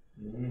물었어.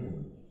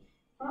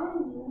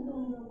 여기도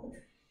물었고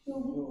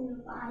여기도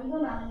물었고.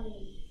 이건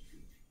아니에요.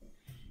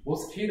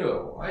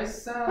 Mosquito. It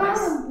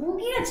sounds.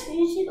 모기가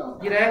제일 싫어.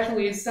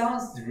 It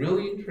sounds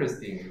really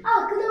interesting.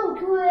 그다음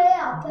교회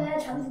앞에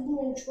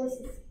장수님이 죽어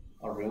있었어.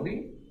 Oh,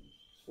 really?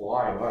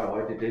 Why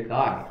did they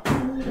die?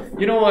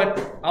 You know what?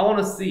 I want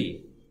to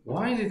see.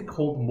 Why is it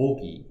called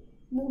mogi?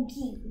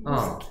 모기.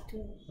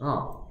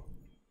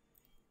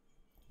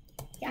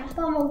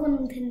 양파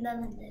먹으면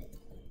된다는데.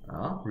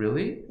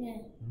 Really?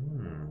 네.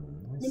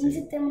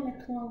 냄새 때문에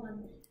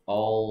도망간대.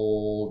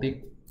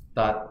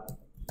 that.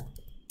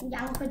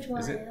 양파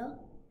좋아해요?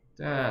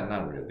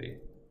 Not really.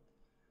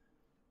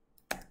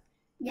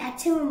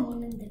 야채만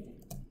먹는데.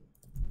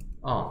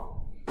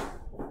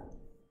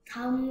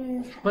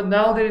 다음은 But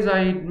nowadays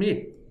I eat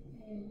meat.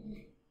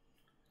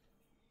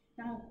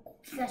 난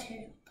고기가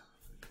제일 좋다.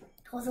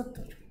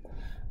 버섯도 좋고.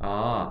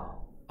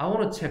 I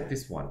want to check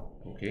this one.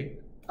 Okay.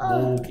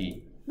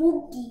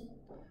 모기.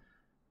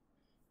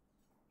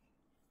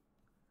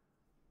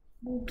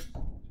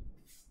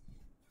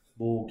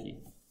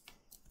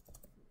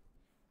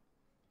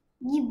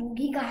 이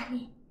모기가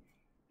아니.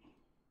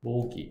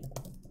 모기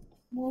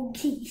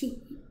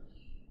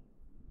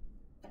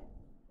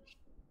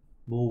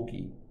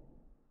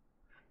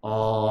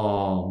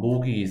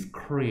is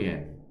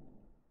Korean.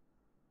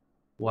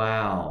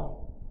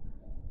 Wow.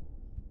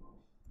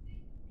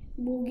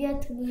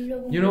 모기한테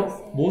물려본 You know,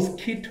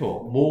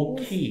 mosquito,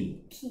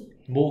 모기.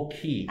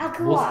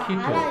 그거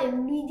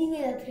알아요.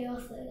 리딩에다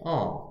배웠어요.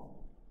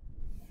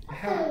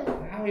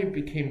 How it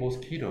became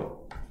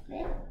mosquito?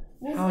 네?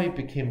 How it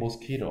became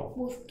mosquito?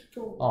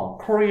 모스키토.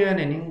 Korean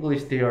and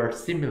English they are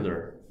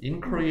similar. In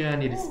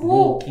Korean it is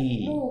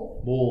모기.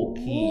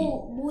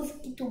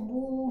 모스키토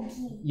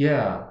모기.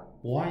 Yeah.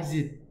 Why is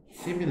it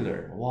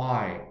similar?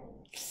 Why?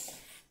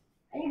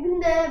 아니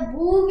근데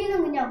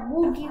모기는 그냥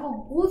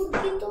모기고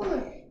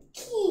모스키토는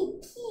키요.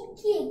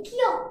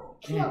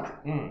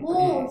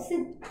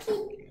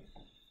 모스키.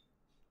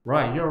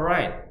 Right, you're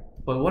right.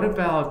 But what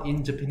about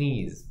in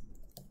Japanese?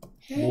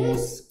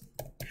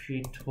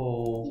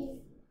 Mosquito.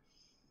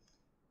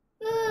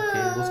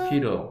 Okay,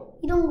 mosquito.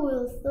 이런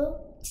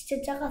거였어?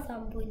 진짜 작아서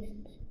안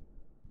보이는데.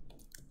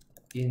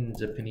 In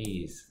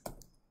Japanese.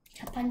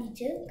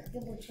 자파니즈? 그게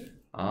뭐지?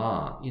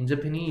 In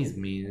Japanese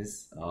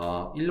means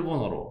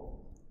일본어로.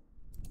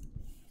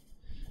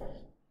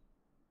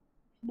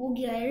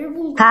 모기가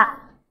일본 가.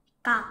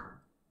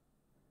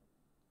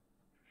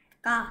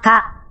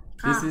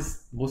 This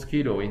is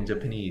mosquito in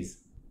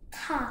Japanese.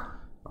 타.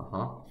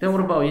 Then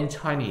what about in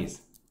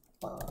Chinese?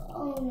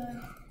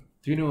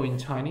 Do you know in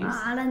Chinese?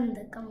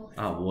 알았는데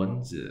까먹었어.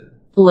 蚊子.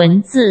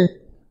 蚊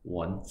子.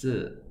 蚊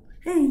子.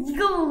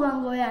 이거 보고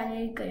한 거야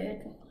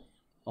아닐까요?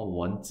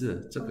 蚊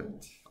子这个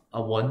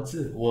蚊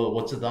子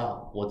我知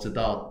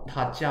道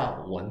它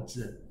叫蚊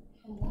子.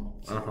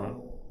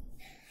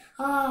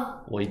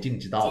我已经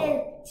知道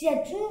了.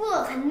 진짜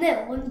중국어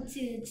같네.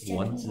 원즈 진짜.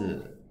 蚊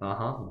子.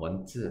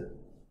 蚊子.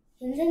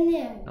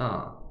 선생님.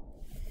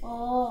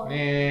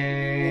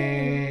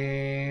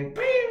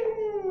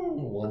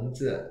 蚊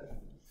子.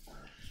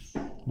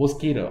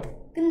 Mosquito.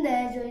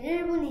 근데 저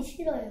일본이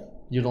싫어요.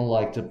 You don't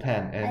like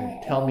Japan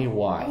and tell me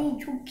why. 아니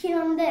좋긴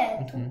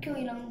한데 도쿄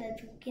이런데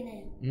좋긴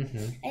해요.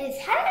 아니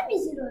사람이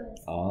싫어요.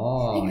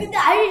 아니, 근데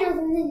알죠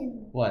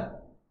선생님. What?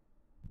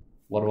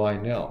 What do I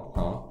know?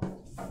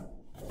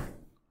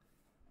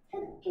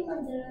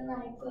 태극기만 들으면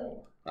알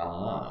거예요.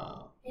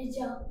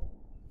 알죠?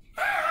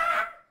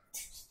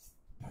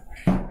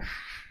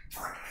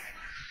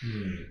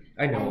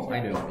 I know,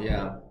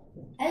 yeah.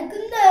 아니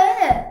근데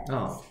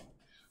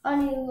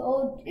아니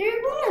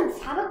일본은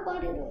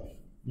 400발이로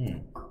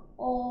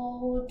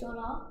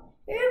어쩌라?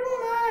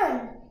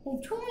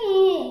 일본은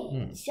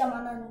총이 진짜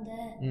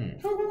많았는데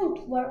한국은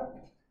 2발.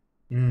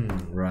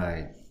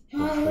 Right.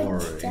 Before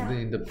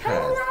in the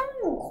past.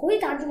 한국은 거의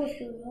다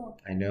죽었어요.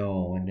 I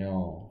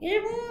know.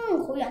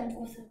 일본은 거의 안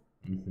죽었어요.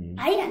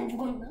 아예 안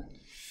죽었나?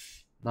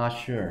 Not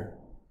sure.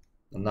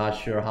 I'm not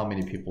sure how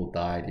many people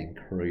died in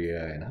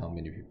Korea and how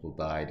many people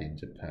died in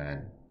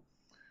Japan.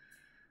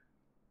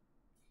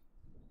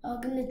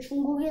 근데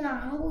중국이랑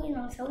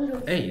한국이랑 세운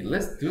Hey,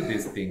 let's do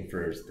this thing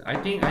first. I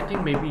think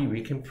maybe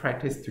we can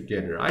practice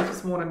together. I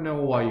just want to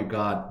know why you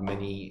got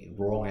many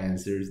wrong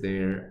answers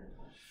there.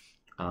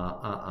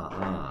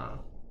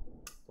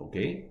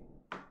 Okay.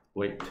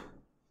 Wait.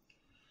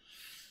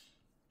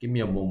 Give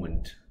me a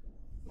moment.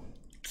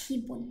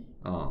 기본.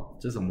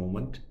 Just a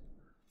moment.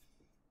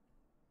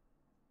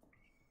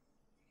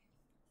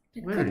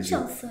 끝이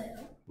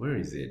없어요. Where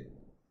is it?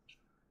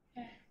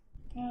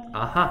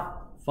 Aha,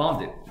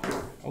 found it.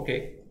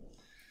 Okay.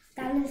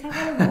 나는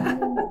사과를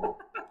먹는다.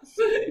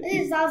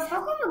 나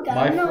사과밖에 안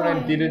My 나와요.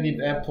 friend didn't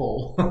eat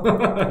apple.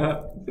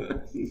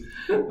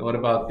 What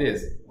about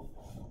this?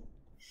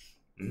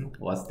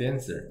 What's the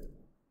answer?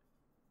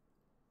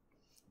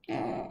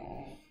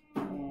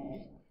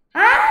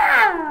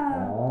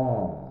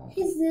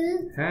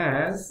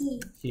 Has.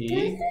 He.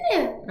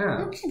 선생님,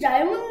 혹시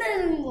잘못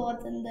내는 것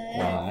같은데.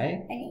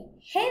 Why? 아니,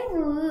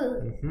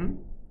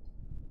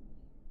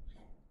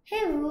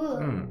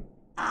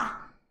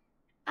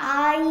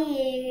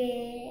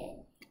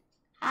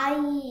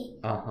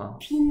 have.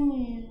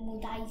 빈,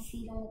 나이스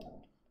이런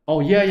거. Oh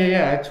yeah.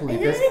 Actually,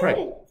 that's correct.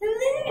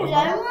 선생님이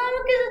잘못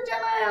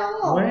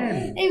알려줬잖아요.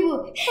 When?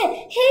 이거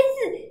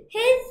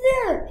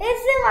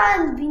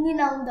헤스만 빈이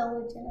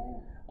나온다고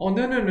했잖아요. Oh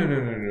no.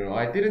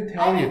 I didn't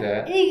tell you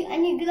that.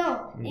 아니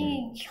그럼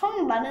이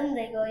형이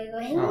많은데 이거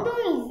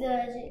행동이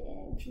있어야지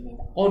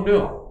빈이다. Oh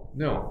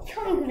no.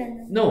 형이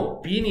그랬는데.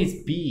 No, bean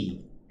is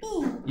be. B.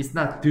 It's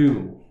not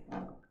do.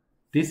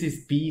 This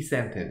is be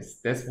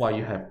sentence. That's why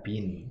you have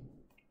been.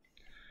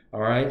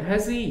 Alright,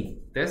 has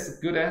he? That's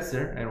a good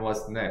answer. And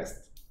what's next?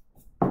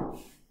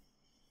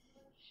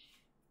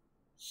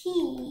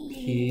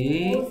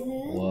 He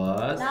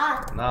was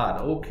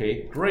not.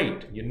 Okay,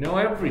 great. You know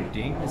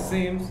everything, it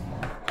seems.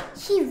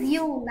 He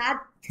will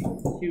not.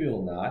 He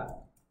will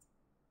not.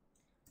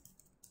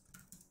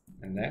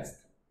 And next?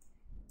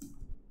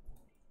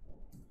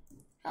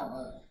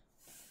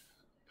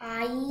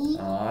 I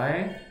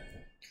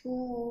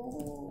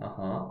do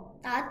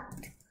not.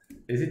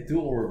 Is it do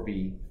or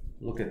be?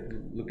 Look at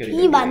it.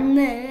 B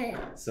맞네.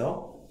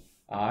 So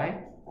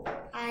I.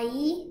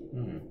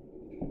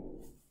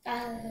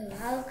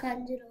 아우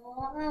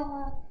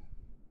간지러워.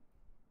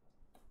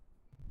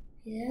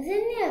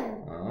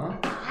 선생님.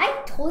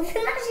 I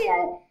도스나시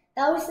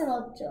나올 순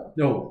없죠.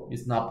 No,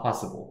 it's not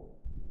possible.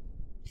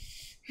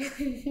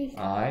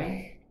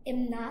 I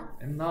am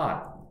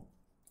not.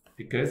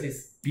 Because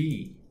it's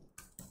B.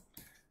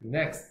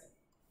 Next.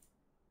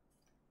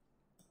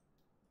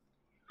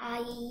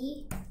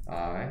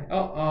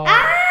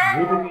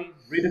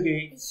 Read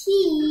again.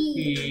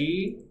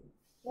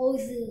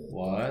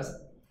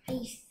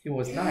 He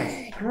was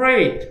nice.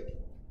 Great.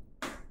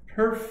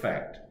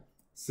 Perfect.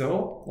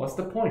 So what's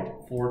the point?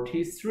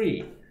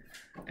 43.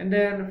 And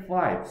then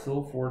 5,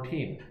 so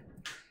 14.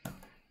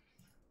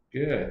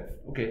 Good.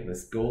 Okay,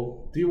 let's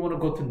go. Do you want to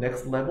go to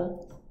next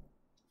level?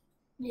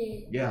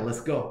 Yeah. Yeah,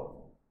 let's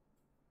go.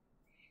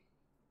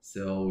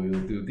 So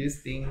we'll do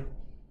this thing.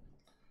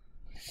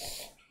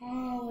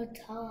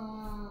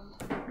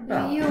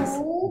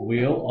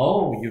 Will.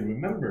 Oh, you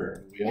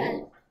remember.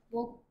 Will.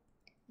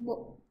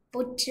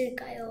 뭐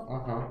칠까요?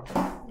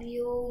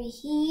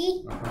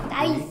 묘히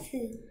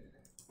나이스.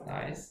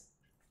 Nice.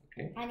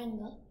 Okay.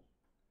 아닌가?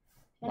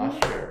 Not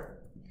sure.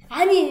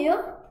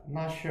 아니에요? I'm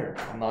not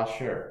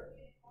sure.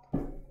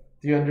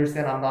 Do you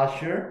understand? I'm not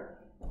sure.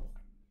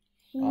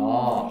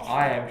 Oh,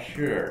 I am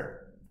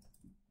sure.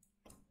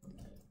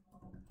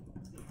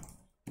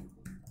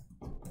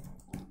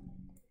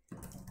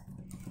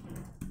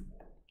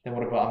 Then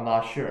what about I'm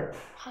not sure?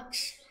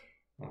 확실.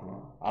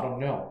 I don't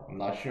know. I'm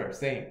not sure.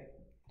 Same.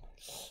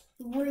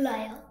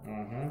 몰라요.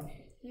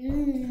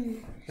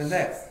 The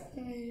next.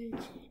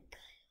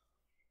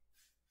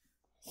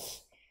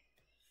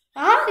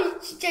 아,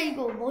 진짜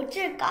이거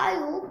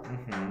뭐일까요?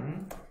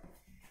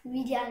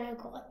 미리 안 할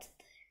것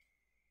같은데.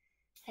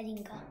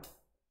 아닌가?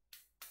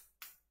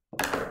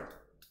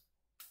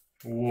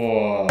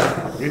 우와,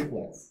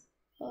 reflex.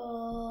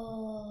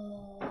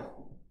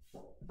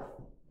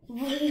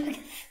 모르겠어.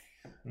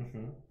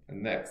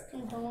 Next.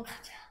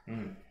 넘어가자.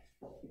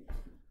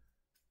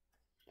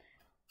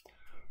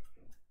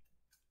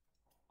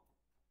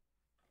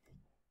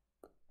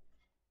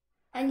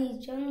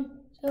 아니,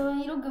 전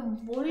이렇게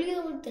멀리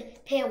볼 때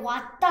배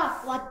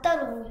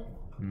왔다로 보여요.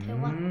 배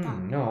왔다.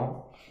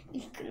 No.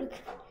 그렇게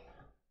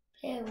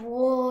배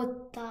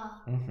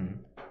왔다.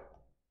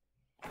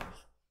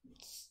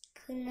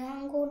 그는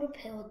한국어를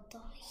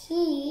배웠다.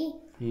 He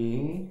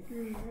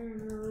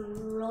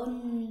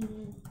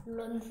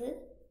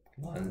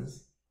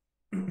runs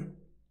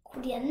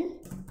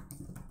코리안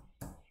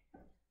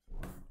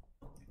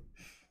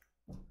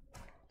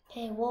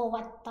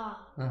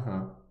배워왔다.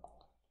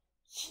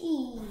 He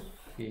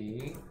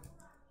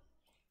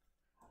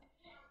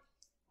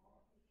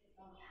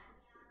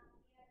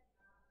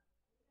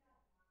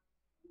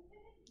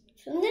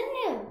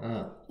선생님,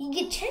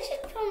 이게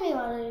 70점이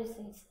맞을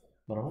수 있어요.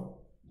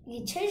 뭐라고?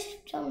 이게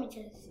 70점이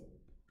될 수 있어요.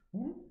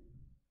 응?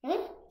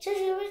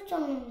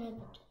 71점이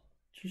맞죠.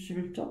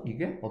 71점?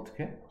 이게?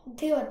 어떻게?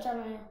 되게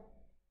맞잖아요.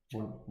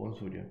 뭔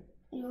소리야?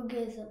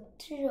 여기에서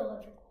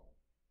틀려가지고.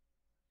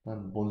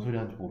 난 뭔 소리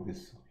하는지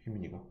모르겠어,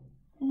 희민이가.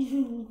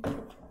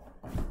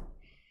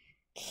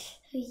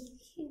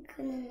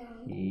 그는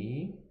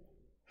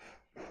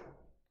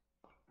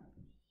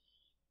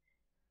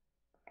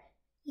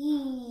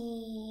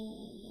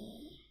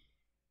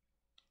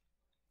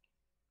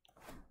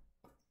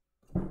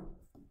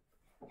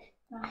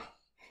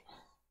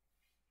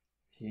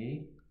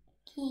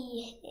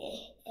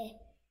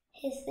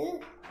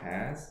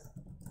has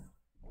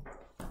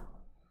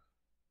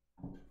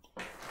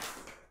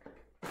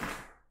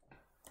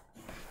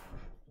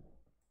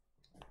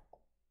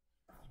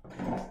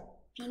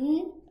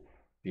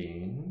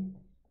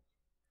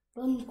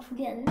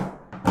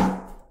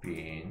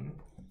been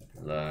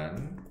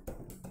learn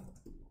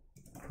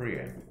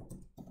Korean.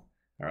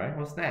 Alright,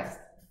 what's next?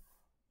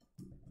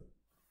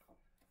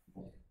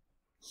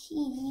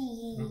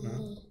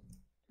 He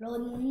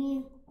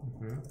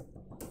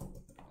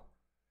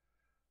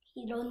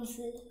runs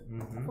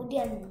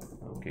Korean.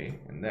 Okay,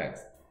 and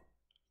next?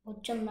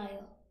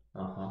 어쩌나요?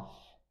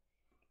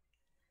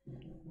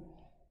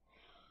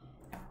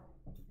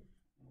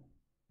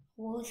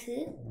 Was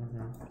he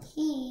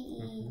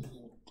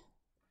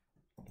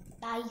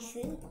nice?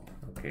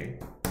 Okay.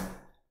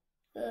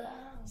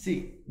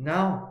 See,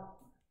 now,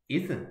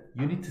 Ethan,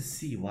 you need to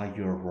see why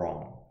you're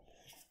wrong.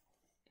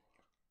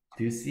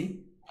 Do you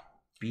see?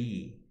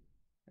 B.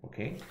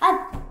 Okay?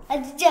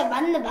 진짜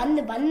맞네.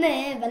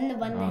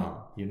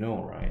 You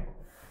know, right?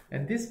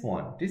 And this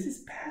one, this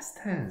is past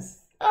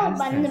tense.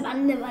 맞네.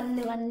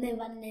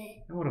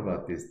 And what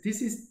about this?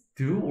 This is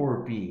do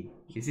or be?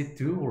 Is it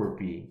do or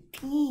be?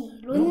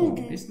 B. No,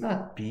 it's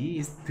not be,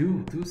 it's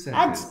do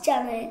sentence.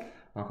 진짜네.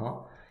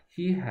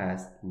 He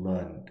has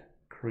learned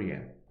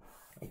Korean.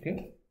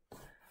 Okay?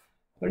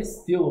 But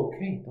it's still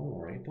okay. Don't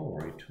worry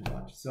too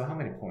much. So how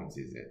many points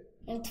is it?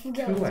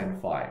 2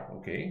 and 5.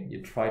 Okay?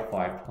 You tried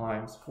 5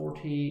 times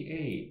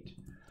 48.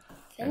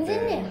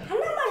 선생님,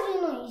 하나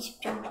맞으면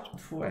 20점.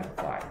 2 and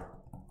 5.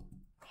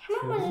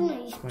 하나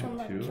맞으면 20점 22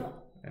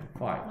 맞죠? and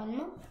 5.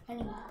 맞나?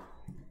 아닌가?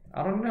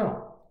 I don't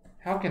know.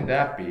 How can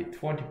that be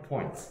 20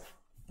 points?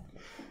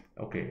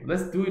 Okay,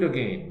 let's do it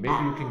again.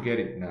 Maybe you can get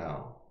it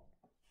now.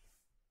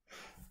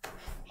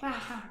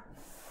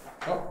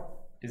 Oh,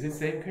 is it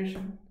same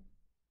question?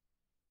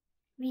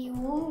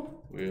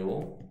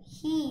 Will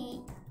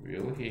he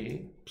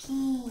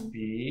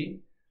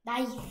be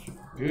nice?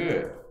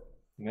 good?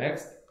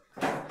 Next.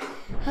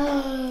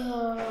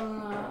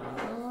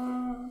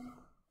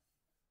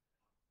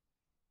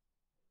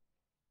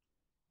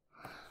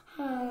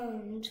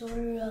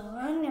 졸려.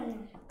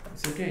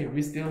 It's okay.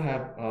 We still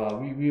have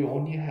we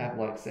only have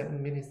like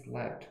 7 minutes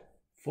left.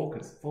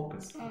 Focus.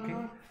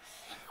 Okay.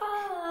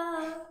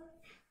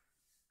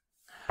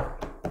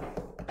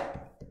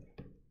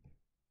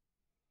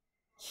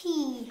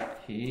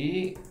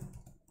 He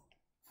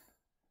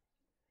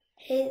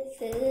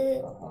has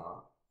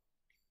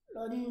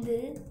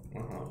learned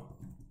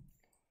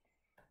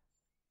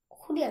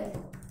Korean.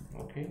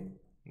 Okay.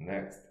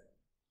 Next.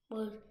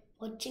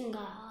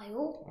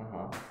 멋진가요?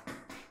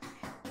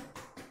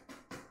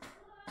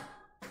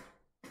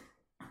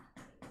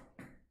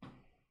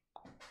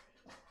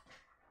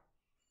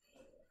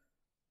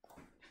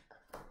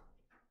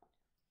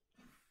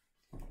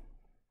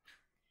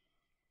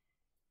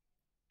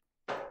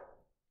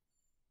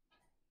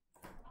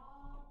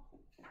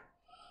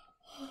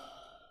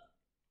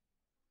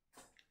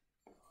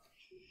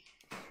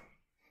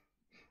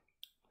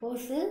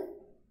 was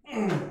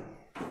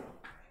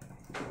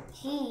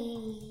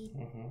he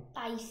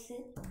nice?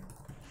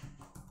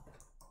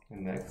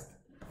 And next.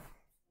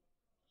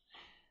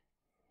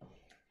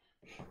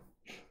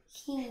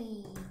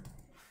 He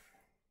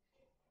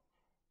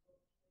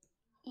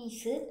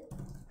is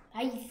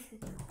nice.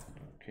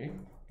 Okay.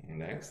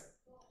 Next.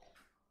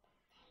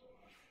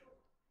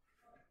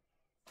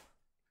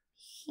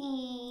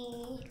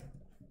 He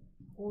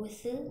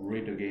was.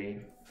 Read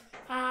again.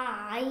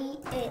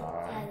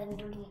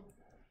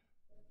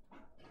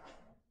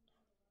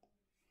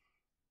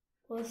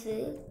 Was I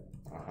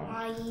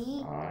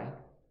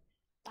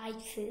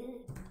nice?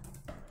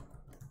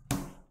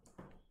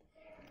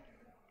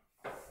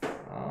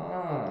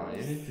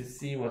 You need to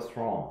see what's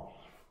wrong.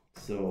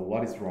 So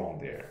what is wrong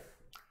there?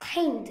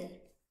 Kind.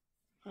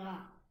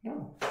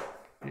 No.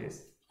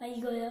 Yes.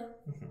 이거요?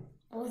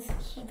 Was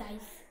he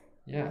nice?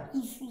 Yeah.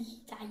 Is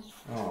he nice?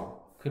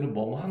 그는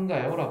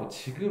뭐뭐한가요? 라고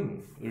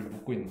지금을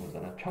묻고 있는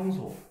거잖아.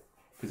 평소.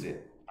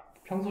 그지?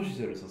 평소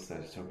시제를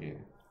썼어야지 저기.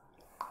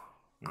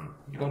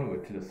 이거는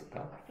왜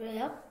틀렸을까?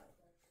 왜요?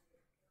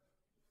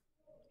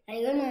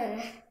 이거는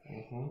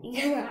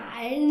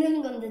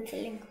아는 건데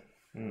틀린 거.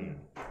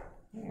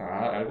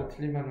 알고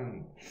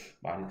틀리면은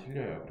많이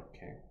틀려요.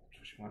 그렇게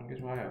조심하는 게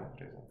좋아요.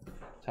 그래서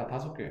자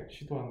 5개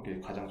시도한 게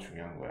가장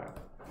중요한 거야.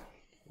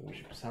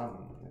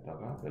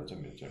 53에다가 몇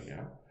점 몇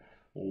점이야?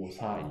 5,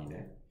 4,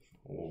 2네.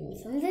 5,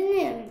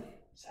 선생님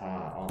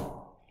 4,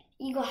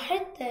 이거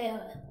할 때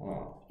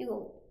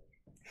이거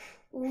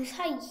 5,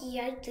 4, 2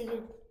 할 때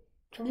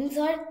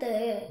점수 할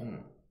때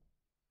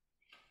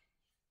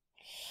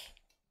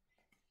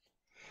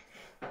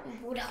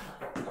뭐라고?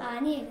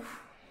 아니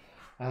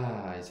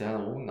이제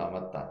한 5분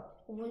남았다.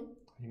 5분?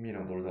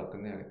 힘이랑 놀다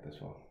끝내야겠다.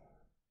 좋아.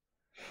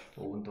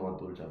 5분 동안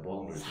놀자.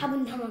 뭐 놀지?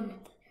 4분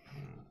남았는데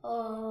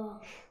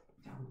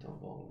 4분 동안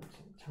뭐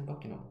놀지?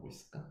 창밖이나 보고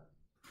있을까?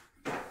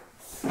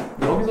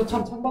 여기서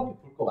참 창밖에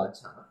볼 거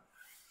많지 않아?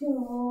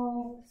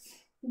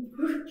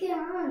 그렇게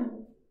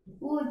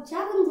뭐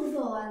작은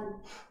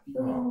도서관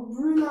여기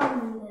물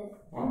나오는데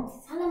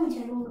사람이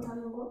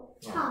잘못하는 거?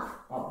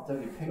 차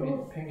저기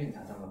펭귄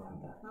자전거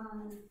탄다.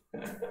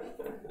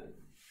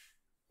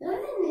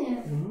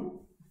 선생님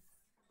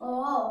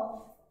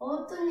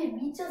어떤 일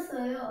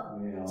미쳤어요.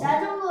 왜요?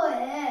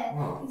 자전거에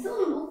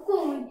손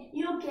놓고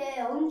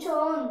이렇게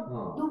엄청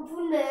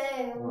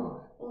높은데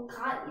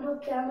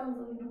이렇게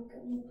하면서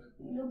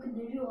이렇게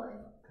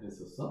내려와요.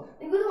 그랬었어?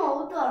 그동안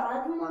어떤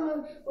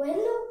아줌마는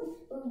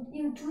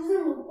이거 두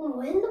손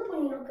놓고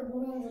핸드폰 이렇게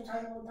보면서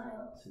자전거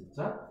타요.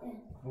 진짜?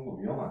 네. 그런 거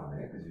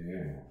위험한데, 그지?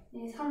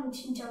 네, 사람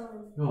진짜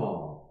많아요. 야,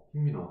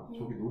 김민아,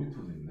 저기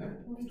놀이터도 있네.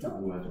 놀이터?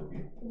 저기 뭐야, 저기?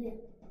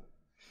 네.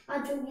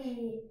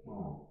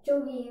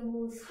 저기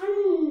뭐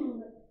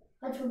산,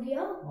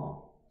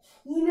 저기요?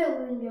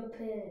 200원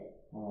옆에.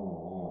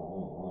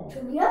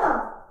 저기요?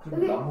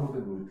 저기 나무로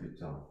된 놀이터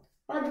있잖아.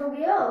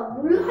 저기요?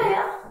 몰라요?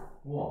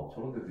 우와,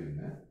 저런 데도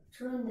있네.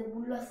 저런데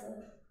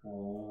몰랐어요.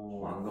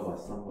 안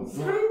가봤어, 한 번도?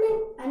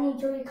 300, 아니,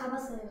 저기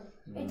가봤어요.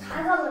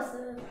 다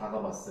가봤어요. 다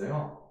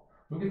가봤어요?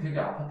 여기 되게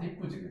아파트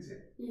이쁘지,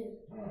 그지? 예.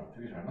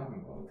 되게 잘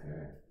만든 것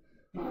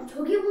같아.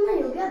 저기보다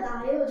여기가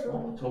나아요,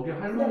 저기. 저기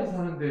할머니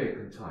사는데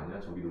근처 아니야?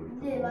 저기 놀이터.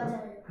 네,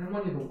 맞아요.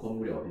 할머니 동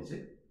건물이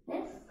어디지?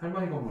 네?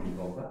 할머니 건물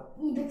이건가?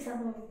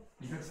 204번.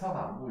 204가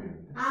안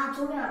보이는데.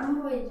 저기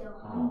안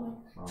보이죠?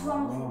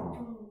 주황색.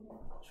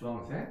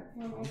 주황색?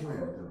 네. 안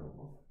보이는데,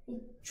 그거.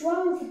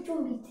 주황색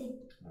좀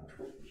밑에.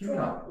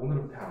 희민아,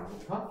 오늘은 배 안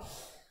고파?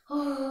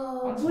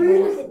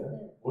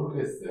 모르겠어요.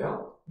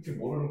 모르겠어요? 혹시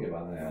모르는 게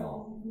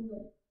많아요.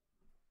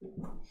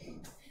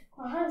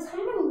 한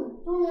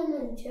 300몇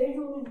동에는 제일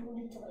좋은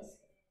놀이터가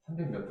있어요.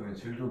 300 몇 동에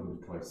제일 좋은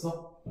놀이터가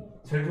있어?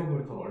 제일 좋은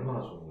놀이터는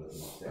얼마나 좋은 거야,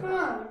 도대체?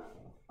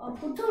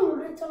 보통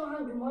놀이터는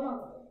한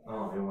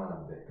요만하거든요.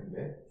 요만한데.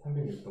 근데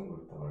 306동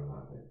놀이터가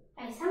얼마인데?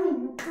 아니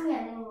 306동이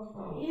아니고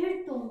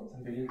 1동.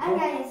 301동?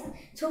 아니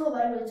저거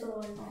말고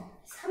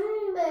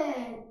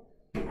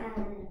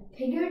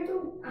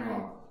 100일동?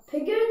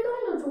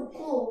 100일동도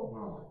좋고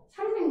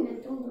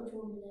 300몇 동도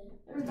좋은데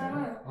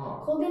일단은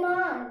거기는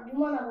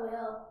요만하고요.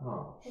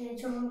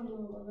 저런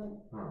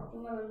거는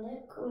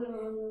요만한데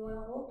그거는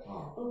요만하고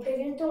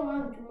 100일동은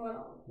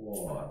요만하고.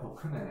 우와, 더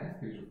크네.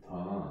 되게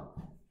좋다.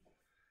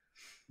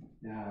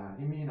 야,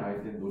 희민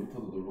아이 때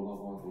놀이터도 놀러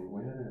가고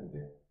놀고 해야 되는데.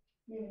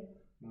 네.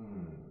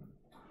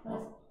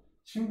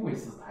 친구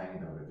있어서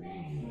다행이다 그래도. 네.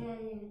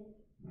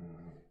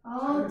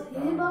 재밌다.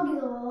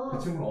 대박이다. 그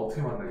친구는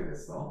어떻게 만나게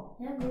됐어?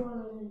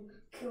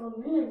 그거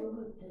맨날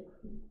먹을 때.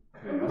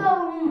 그래요?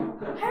 그다음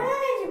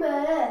할머니 집에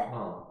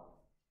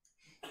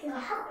걔가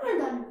학원을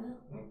다녀요.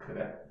 그래?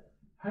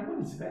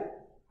 할머니 집에?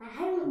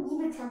 할머니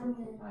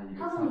 204동에.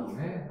 204동에?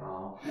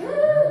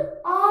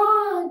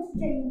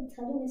 진짜 이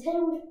자동에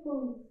살고 싶은.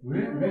 왜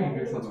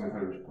 204동에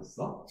살고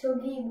싶었어?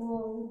 저기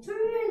뭐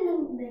뚫려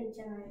있는 데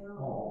있잖아요.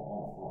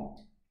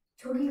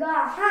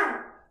 저기가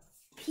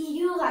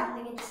비교가 안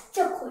되게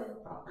진짜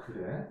커요.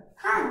 그래?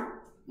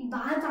 이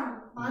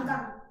마당.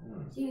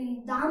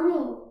 이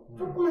나무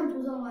조그만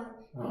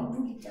도서관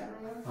이북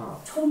있잖아요.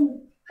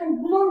 한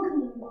요만큼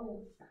된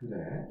거예요.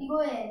 그래.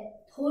 이거에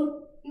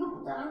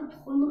이것보다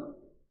더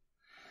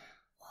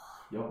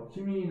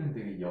희민이는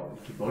되게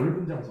이렇게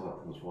넓은 장소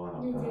같은 거 좋아하나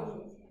보다.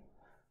 네네네.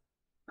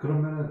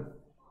 그러면은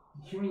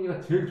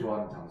희민이가 제일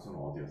좋아하는 장소는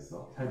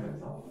어디였어?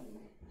 살면서?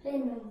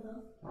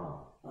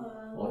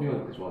 어디가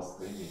그렇게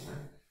좋았어,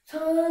 희민이는?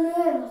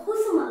 저는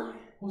호수마을.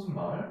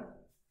 호수마을?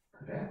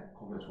 그래?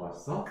 거기가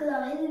좋았어? 그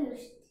다음에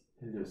헬리오시티.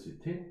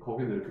 헬리오시티?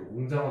 거기도 이렇게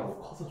웅장하고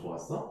커서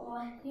좋았어?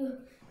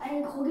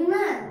 아니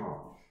거기는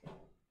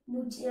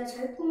뭐지?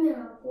 잘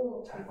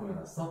꾸며놨고. 잘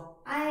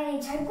꾸며놨어? 아니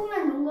잘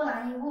꾸며놓은 건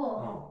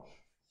아니고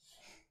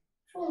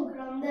좀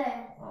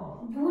그런데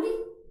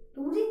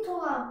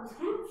놀이터가 뭐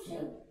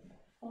 30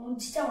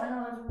 진짜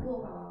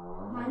많아가지고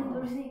많이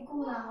놀 수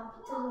있고 나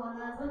붙여서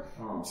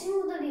많아서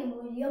친구들이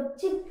뭐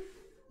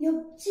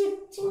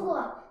옆집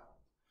친구가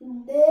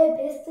내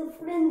베스트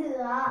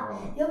프렌드가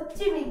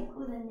옆집에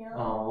있거든요.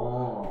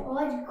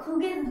 그래가지고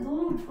거기도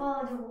너무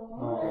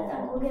좋아가지고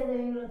일단 거기도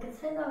이렇게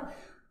살다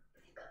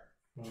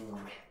보니까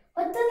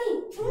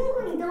왔더니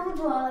중국이 너무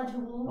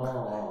좋아가지고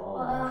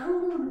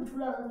한국으로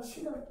돌아가기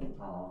싫어.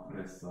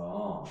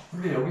 그랬어.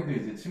 근데 여기도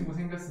이제 친구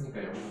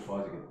생겼으니까 여기도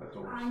좋아지겠다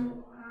조금씩.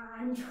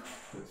 안 좋아.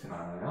 그렇진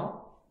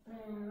않아요?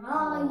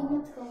 이마트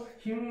가고 싶어.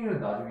 희민이는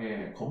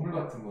나중에 건물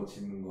같은 거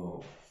짓는 거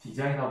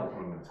디자인하고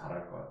그런 건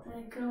잘할 것 같아.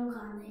 그런 거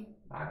안 해.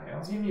 안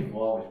해요? 희민이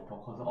뭐 하고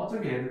싶어? 커서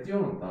저기 애들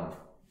뛰어논다.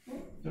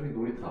 저기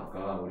놀이터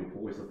아까 우리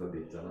보고 있었던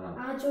데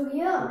있잖아.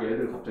 저기요? 거기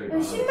애들 갑자기 많아.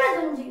 신발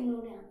던지기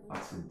놀이 안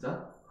해.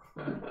 진짜?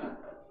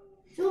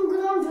 좀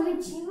그럼 저기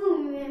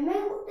지붕 위에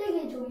맨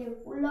꼭대기에 저기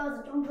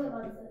올라와서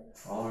점프해봤어요.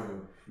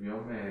 아유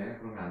위험해.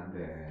 그러면 안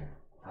돼.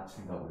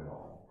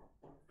 다친다고요.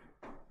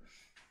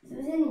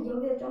 선생님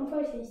여기서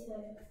점프할 수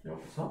있어요.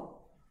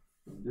 여기서?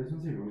 내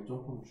선생님 여기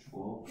점프하면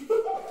죽어.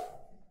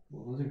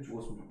 너 선생님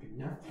죽었으면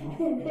좋겠냐?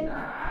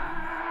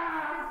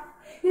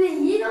 근데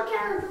이렇게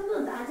하면 좀 더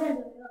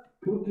낮아져요.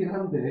 그렇긴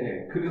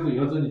한데 그래도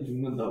여전히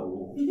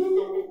죽는다고.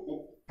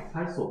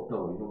 살 수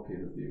없다고 이렇게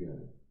해서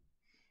뛰면.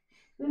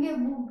 이게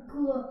뭐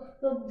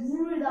그거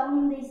물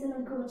나오는 데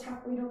있으면 그거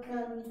잡고 이렇게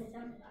하면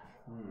되잖아.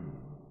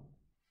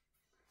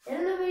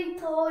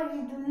 엘리베이터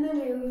누르면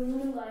여기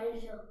오는 거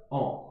알죠?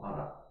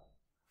 알아.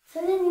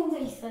 선생님도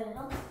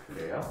있어요?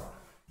 그래요?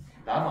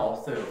 나는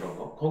없어요 그런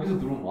거. 거기서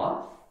누르면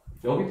와?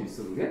 여기도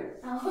있어 그게?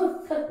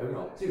 없어. 여기는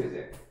없지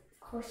그지?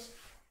 거시.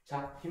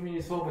 자,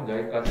 희민이 수업은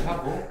여기까지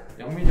하고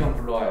영민이 형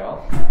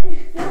불러와요.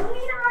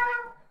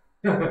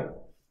 영민아.